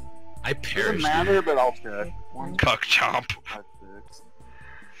 I Doesn't perished. matter, but I'll check. 1, Cuck chomp. 5, 6.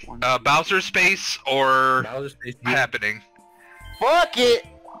 1, Bowser space or Bowser's face- happening. Fuck it!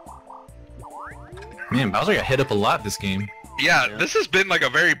 Man, Bowser got hit up a lot this game. Yeah, Yeah. this has been like a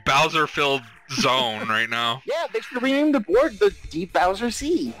very Bowser-filled zone right now. Yeah, they should rename the board the Deep Bowser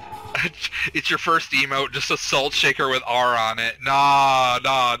Sea. It's your first emote, just a salt shaker with R on it. Nah.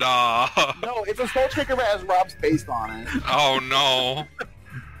 No, it's a Salt Shaker that has Rob's face on it. Oh no.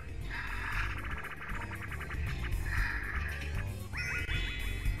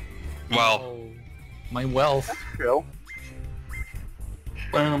 Well, Oh. My wealth. True.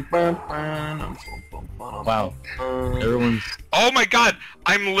 Wow. Wow. Everyone's. Uh, oh my god,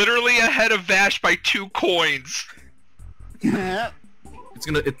 I'm literally ahead of Vash by 2 coins.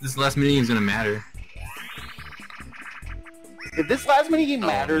 if This last mini game's gonna matter. this last minigame Oh,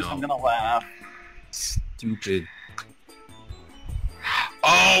 matters, no. I'm gonna laugh. Stupid.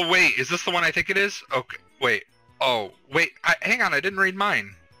 Oh wait, is this the one I think it is? Okay, wait. Oh, wait, hang on, I didn't read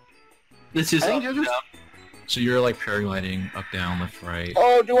mine. This is I up think you're and just- down. So you're like paragliding up, down, left, right.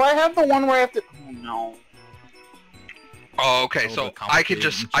 Oh, do I have the one where I have to... Oh, no. Oh, okay, Oh, so the I can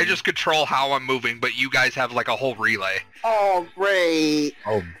complicated I just control how I'm moving, but you guys have like a whole relay. Oh, great.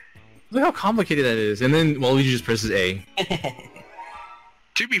 Oh. Look how complicated that is. And then Waluigi just presses A.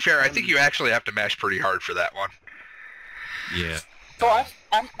 To be fair, I think you actually have to mash pretty hard for that one. Yeah. So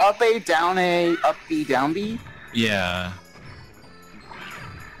I'm up A, down B, down B? Yeah.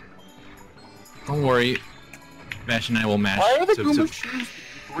 Don't worry. Mash and I will mash. Why are the Goomba shoes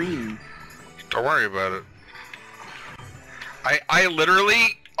green? Don't worry about it. I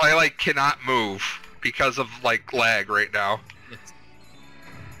literally, like cannot move because of like lag right now.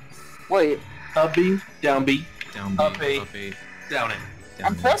 Wait, Up B, down B, Down B, Up A. up A, down A. down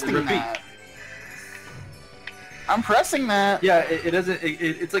I'm B. pressing Repeat. that. I'm pressing that. Yeah, it doesn't.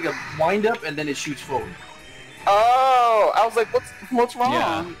 It's like a wind up and then it shoots forward. Oh, I was like, what's wrong?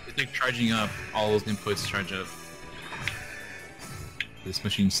 Yeah, it's like charging up. All those inputs charge up. This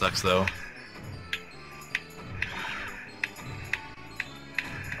machine sucks though.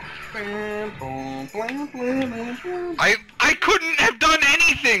 I couldn't have done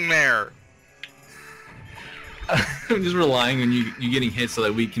anything there. I'm just relying on you getting hit so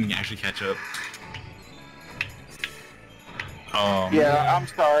that we can actually catch up. Oh. Yeah, I'm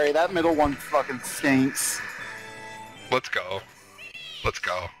sorry. That middle one fucking stinks. Let's go. Let's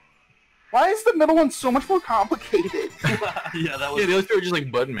go. Why is the middle one so much more complicated? Yeah, that was. Yeah, the other two are just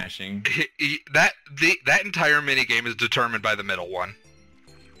like button mashing. That entire minigame is determined by the middle one.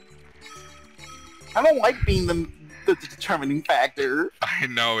 I don't like being the determining factor. I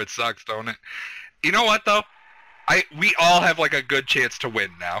know it sucks, don't it? You know what though? We all have like a good chance to win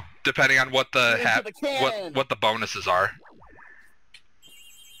now, depending on what the Get into the cannon. what the bonuses are.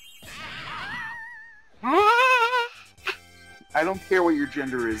 I don't care what your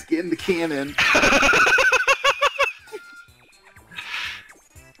gender is. Get in the cannon.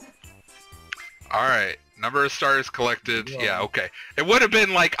 Alright, number of stars collected. Yeah, okay. It would have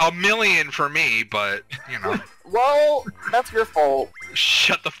been like 1,000,000 for me, but, you know. Well, that's your fault.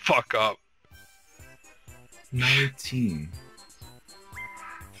 Shut the fuck up. 19.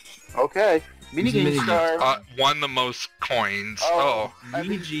 Okay. Minigame Minigame. star. Won the most coins. Oh. I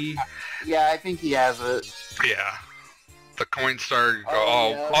think- GG. Yeah, I think he has it. Yeah. The coin star. Oh,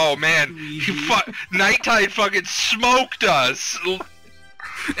 yeah. Oh man. Night Tide fucking smoked us.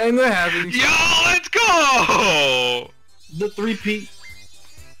 And they're having. Yo, let's go! The 3P.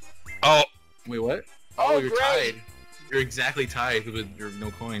 Oh. Wait, what? Oh, you're great. tied. You're exactly tied with your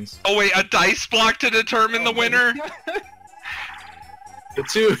no coins. Oh wait, a dice block to determine the winner? The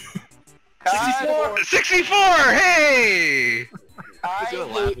two. 64. 64! Hey! I Just gonna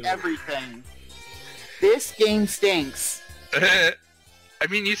laugh hate at it. everything. This game stinks. I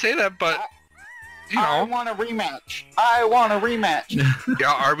mean, you say that, but you I know. want a rematch. I want a rematch.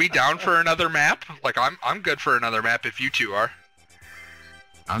 Yeah, are we down for another map? Like, I'm good for another map if you two are.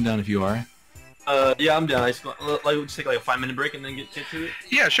 I'm down if you are. Yeah, I'm down. I just, like, we'll just take like a 5-minute break and then get to it.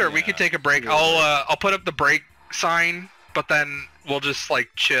 Yeah, sure. We Yeah. could take a break. I'll put up the break sign, but then we'll just like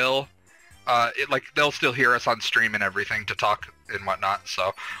chill. They'll still hear us on stream and everything to talk and whatnot.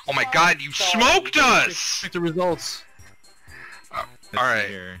 So, oh my God, you smoked us! Check the results. All Let's see right.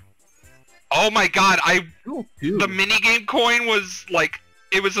 here. Oh my God, Ooh, two. the minigame coin was like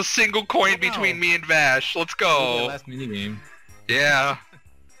it was a single coin Wow. between me and Vash. Let's That was go. my last minigame. Yeah.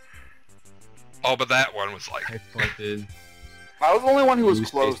 Oh, but that one was like, I collected. I was the only one who was Blue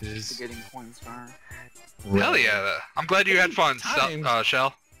close spaces. to getting coin star. hell yeah. I'm glad you had fun, Times.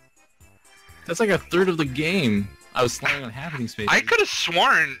 Shell. That's like a third of the game. I was sliding on happening spaces. I could have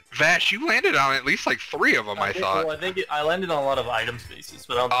sworn, Vash, you landed on at least like 3 of them, I thought. Well, I think I landed on a lot of item spaces,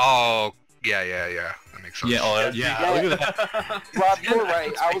 but I don't. Oh, yeah. That makes sense. Yeah. Oh, yeah. Look at that. Rob, you were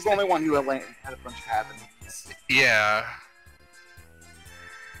right. I was the only one who had a bunch of happenings. Yeah.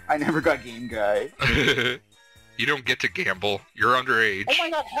 I never got game guy. You don't get to gamble. You're underage. Oh my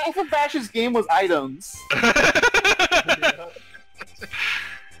God, half of Bash's game was items.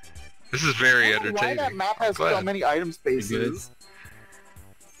 This is very I don't know why that entertaining. map has so glad. many item spaces.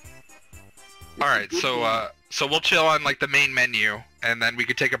 All right, so we'll chill on like the main menu, and then we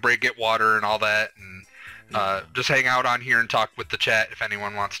could take a break, get water, and all that, and just hang out on here and talk with the chat if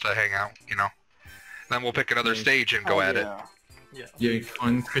anyone wants to hang out. You know. Then we'll pick another Yeah. stage and go at it. Yeah. You having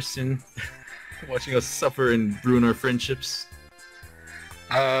fun, Kristen? Watching us suffer and ruin our friendships.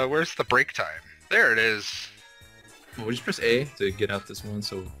 Where's the break time? There it is. Well, we just press A to get out this one,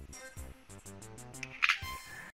 so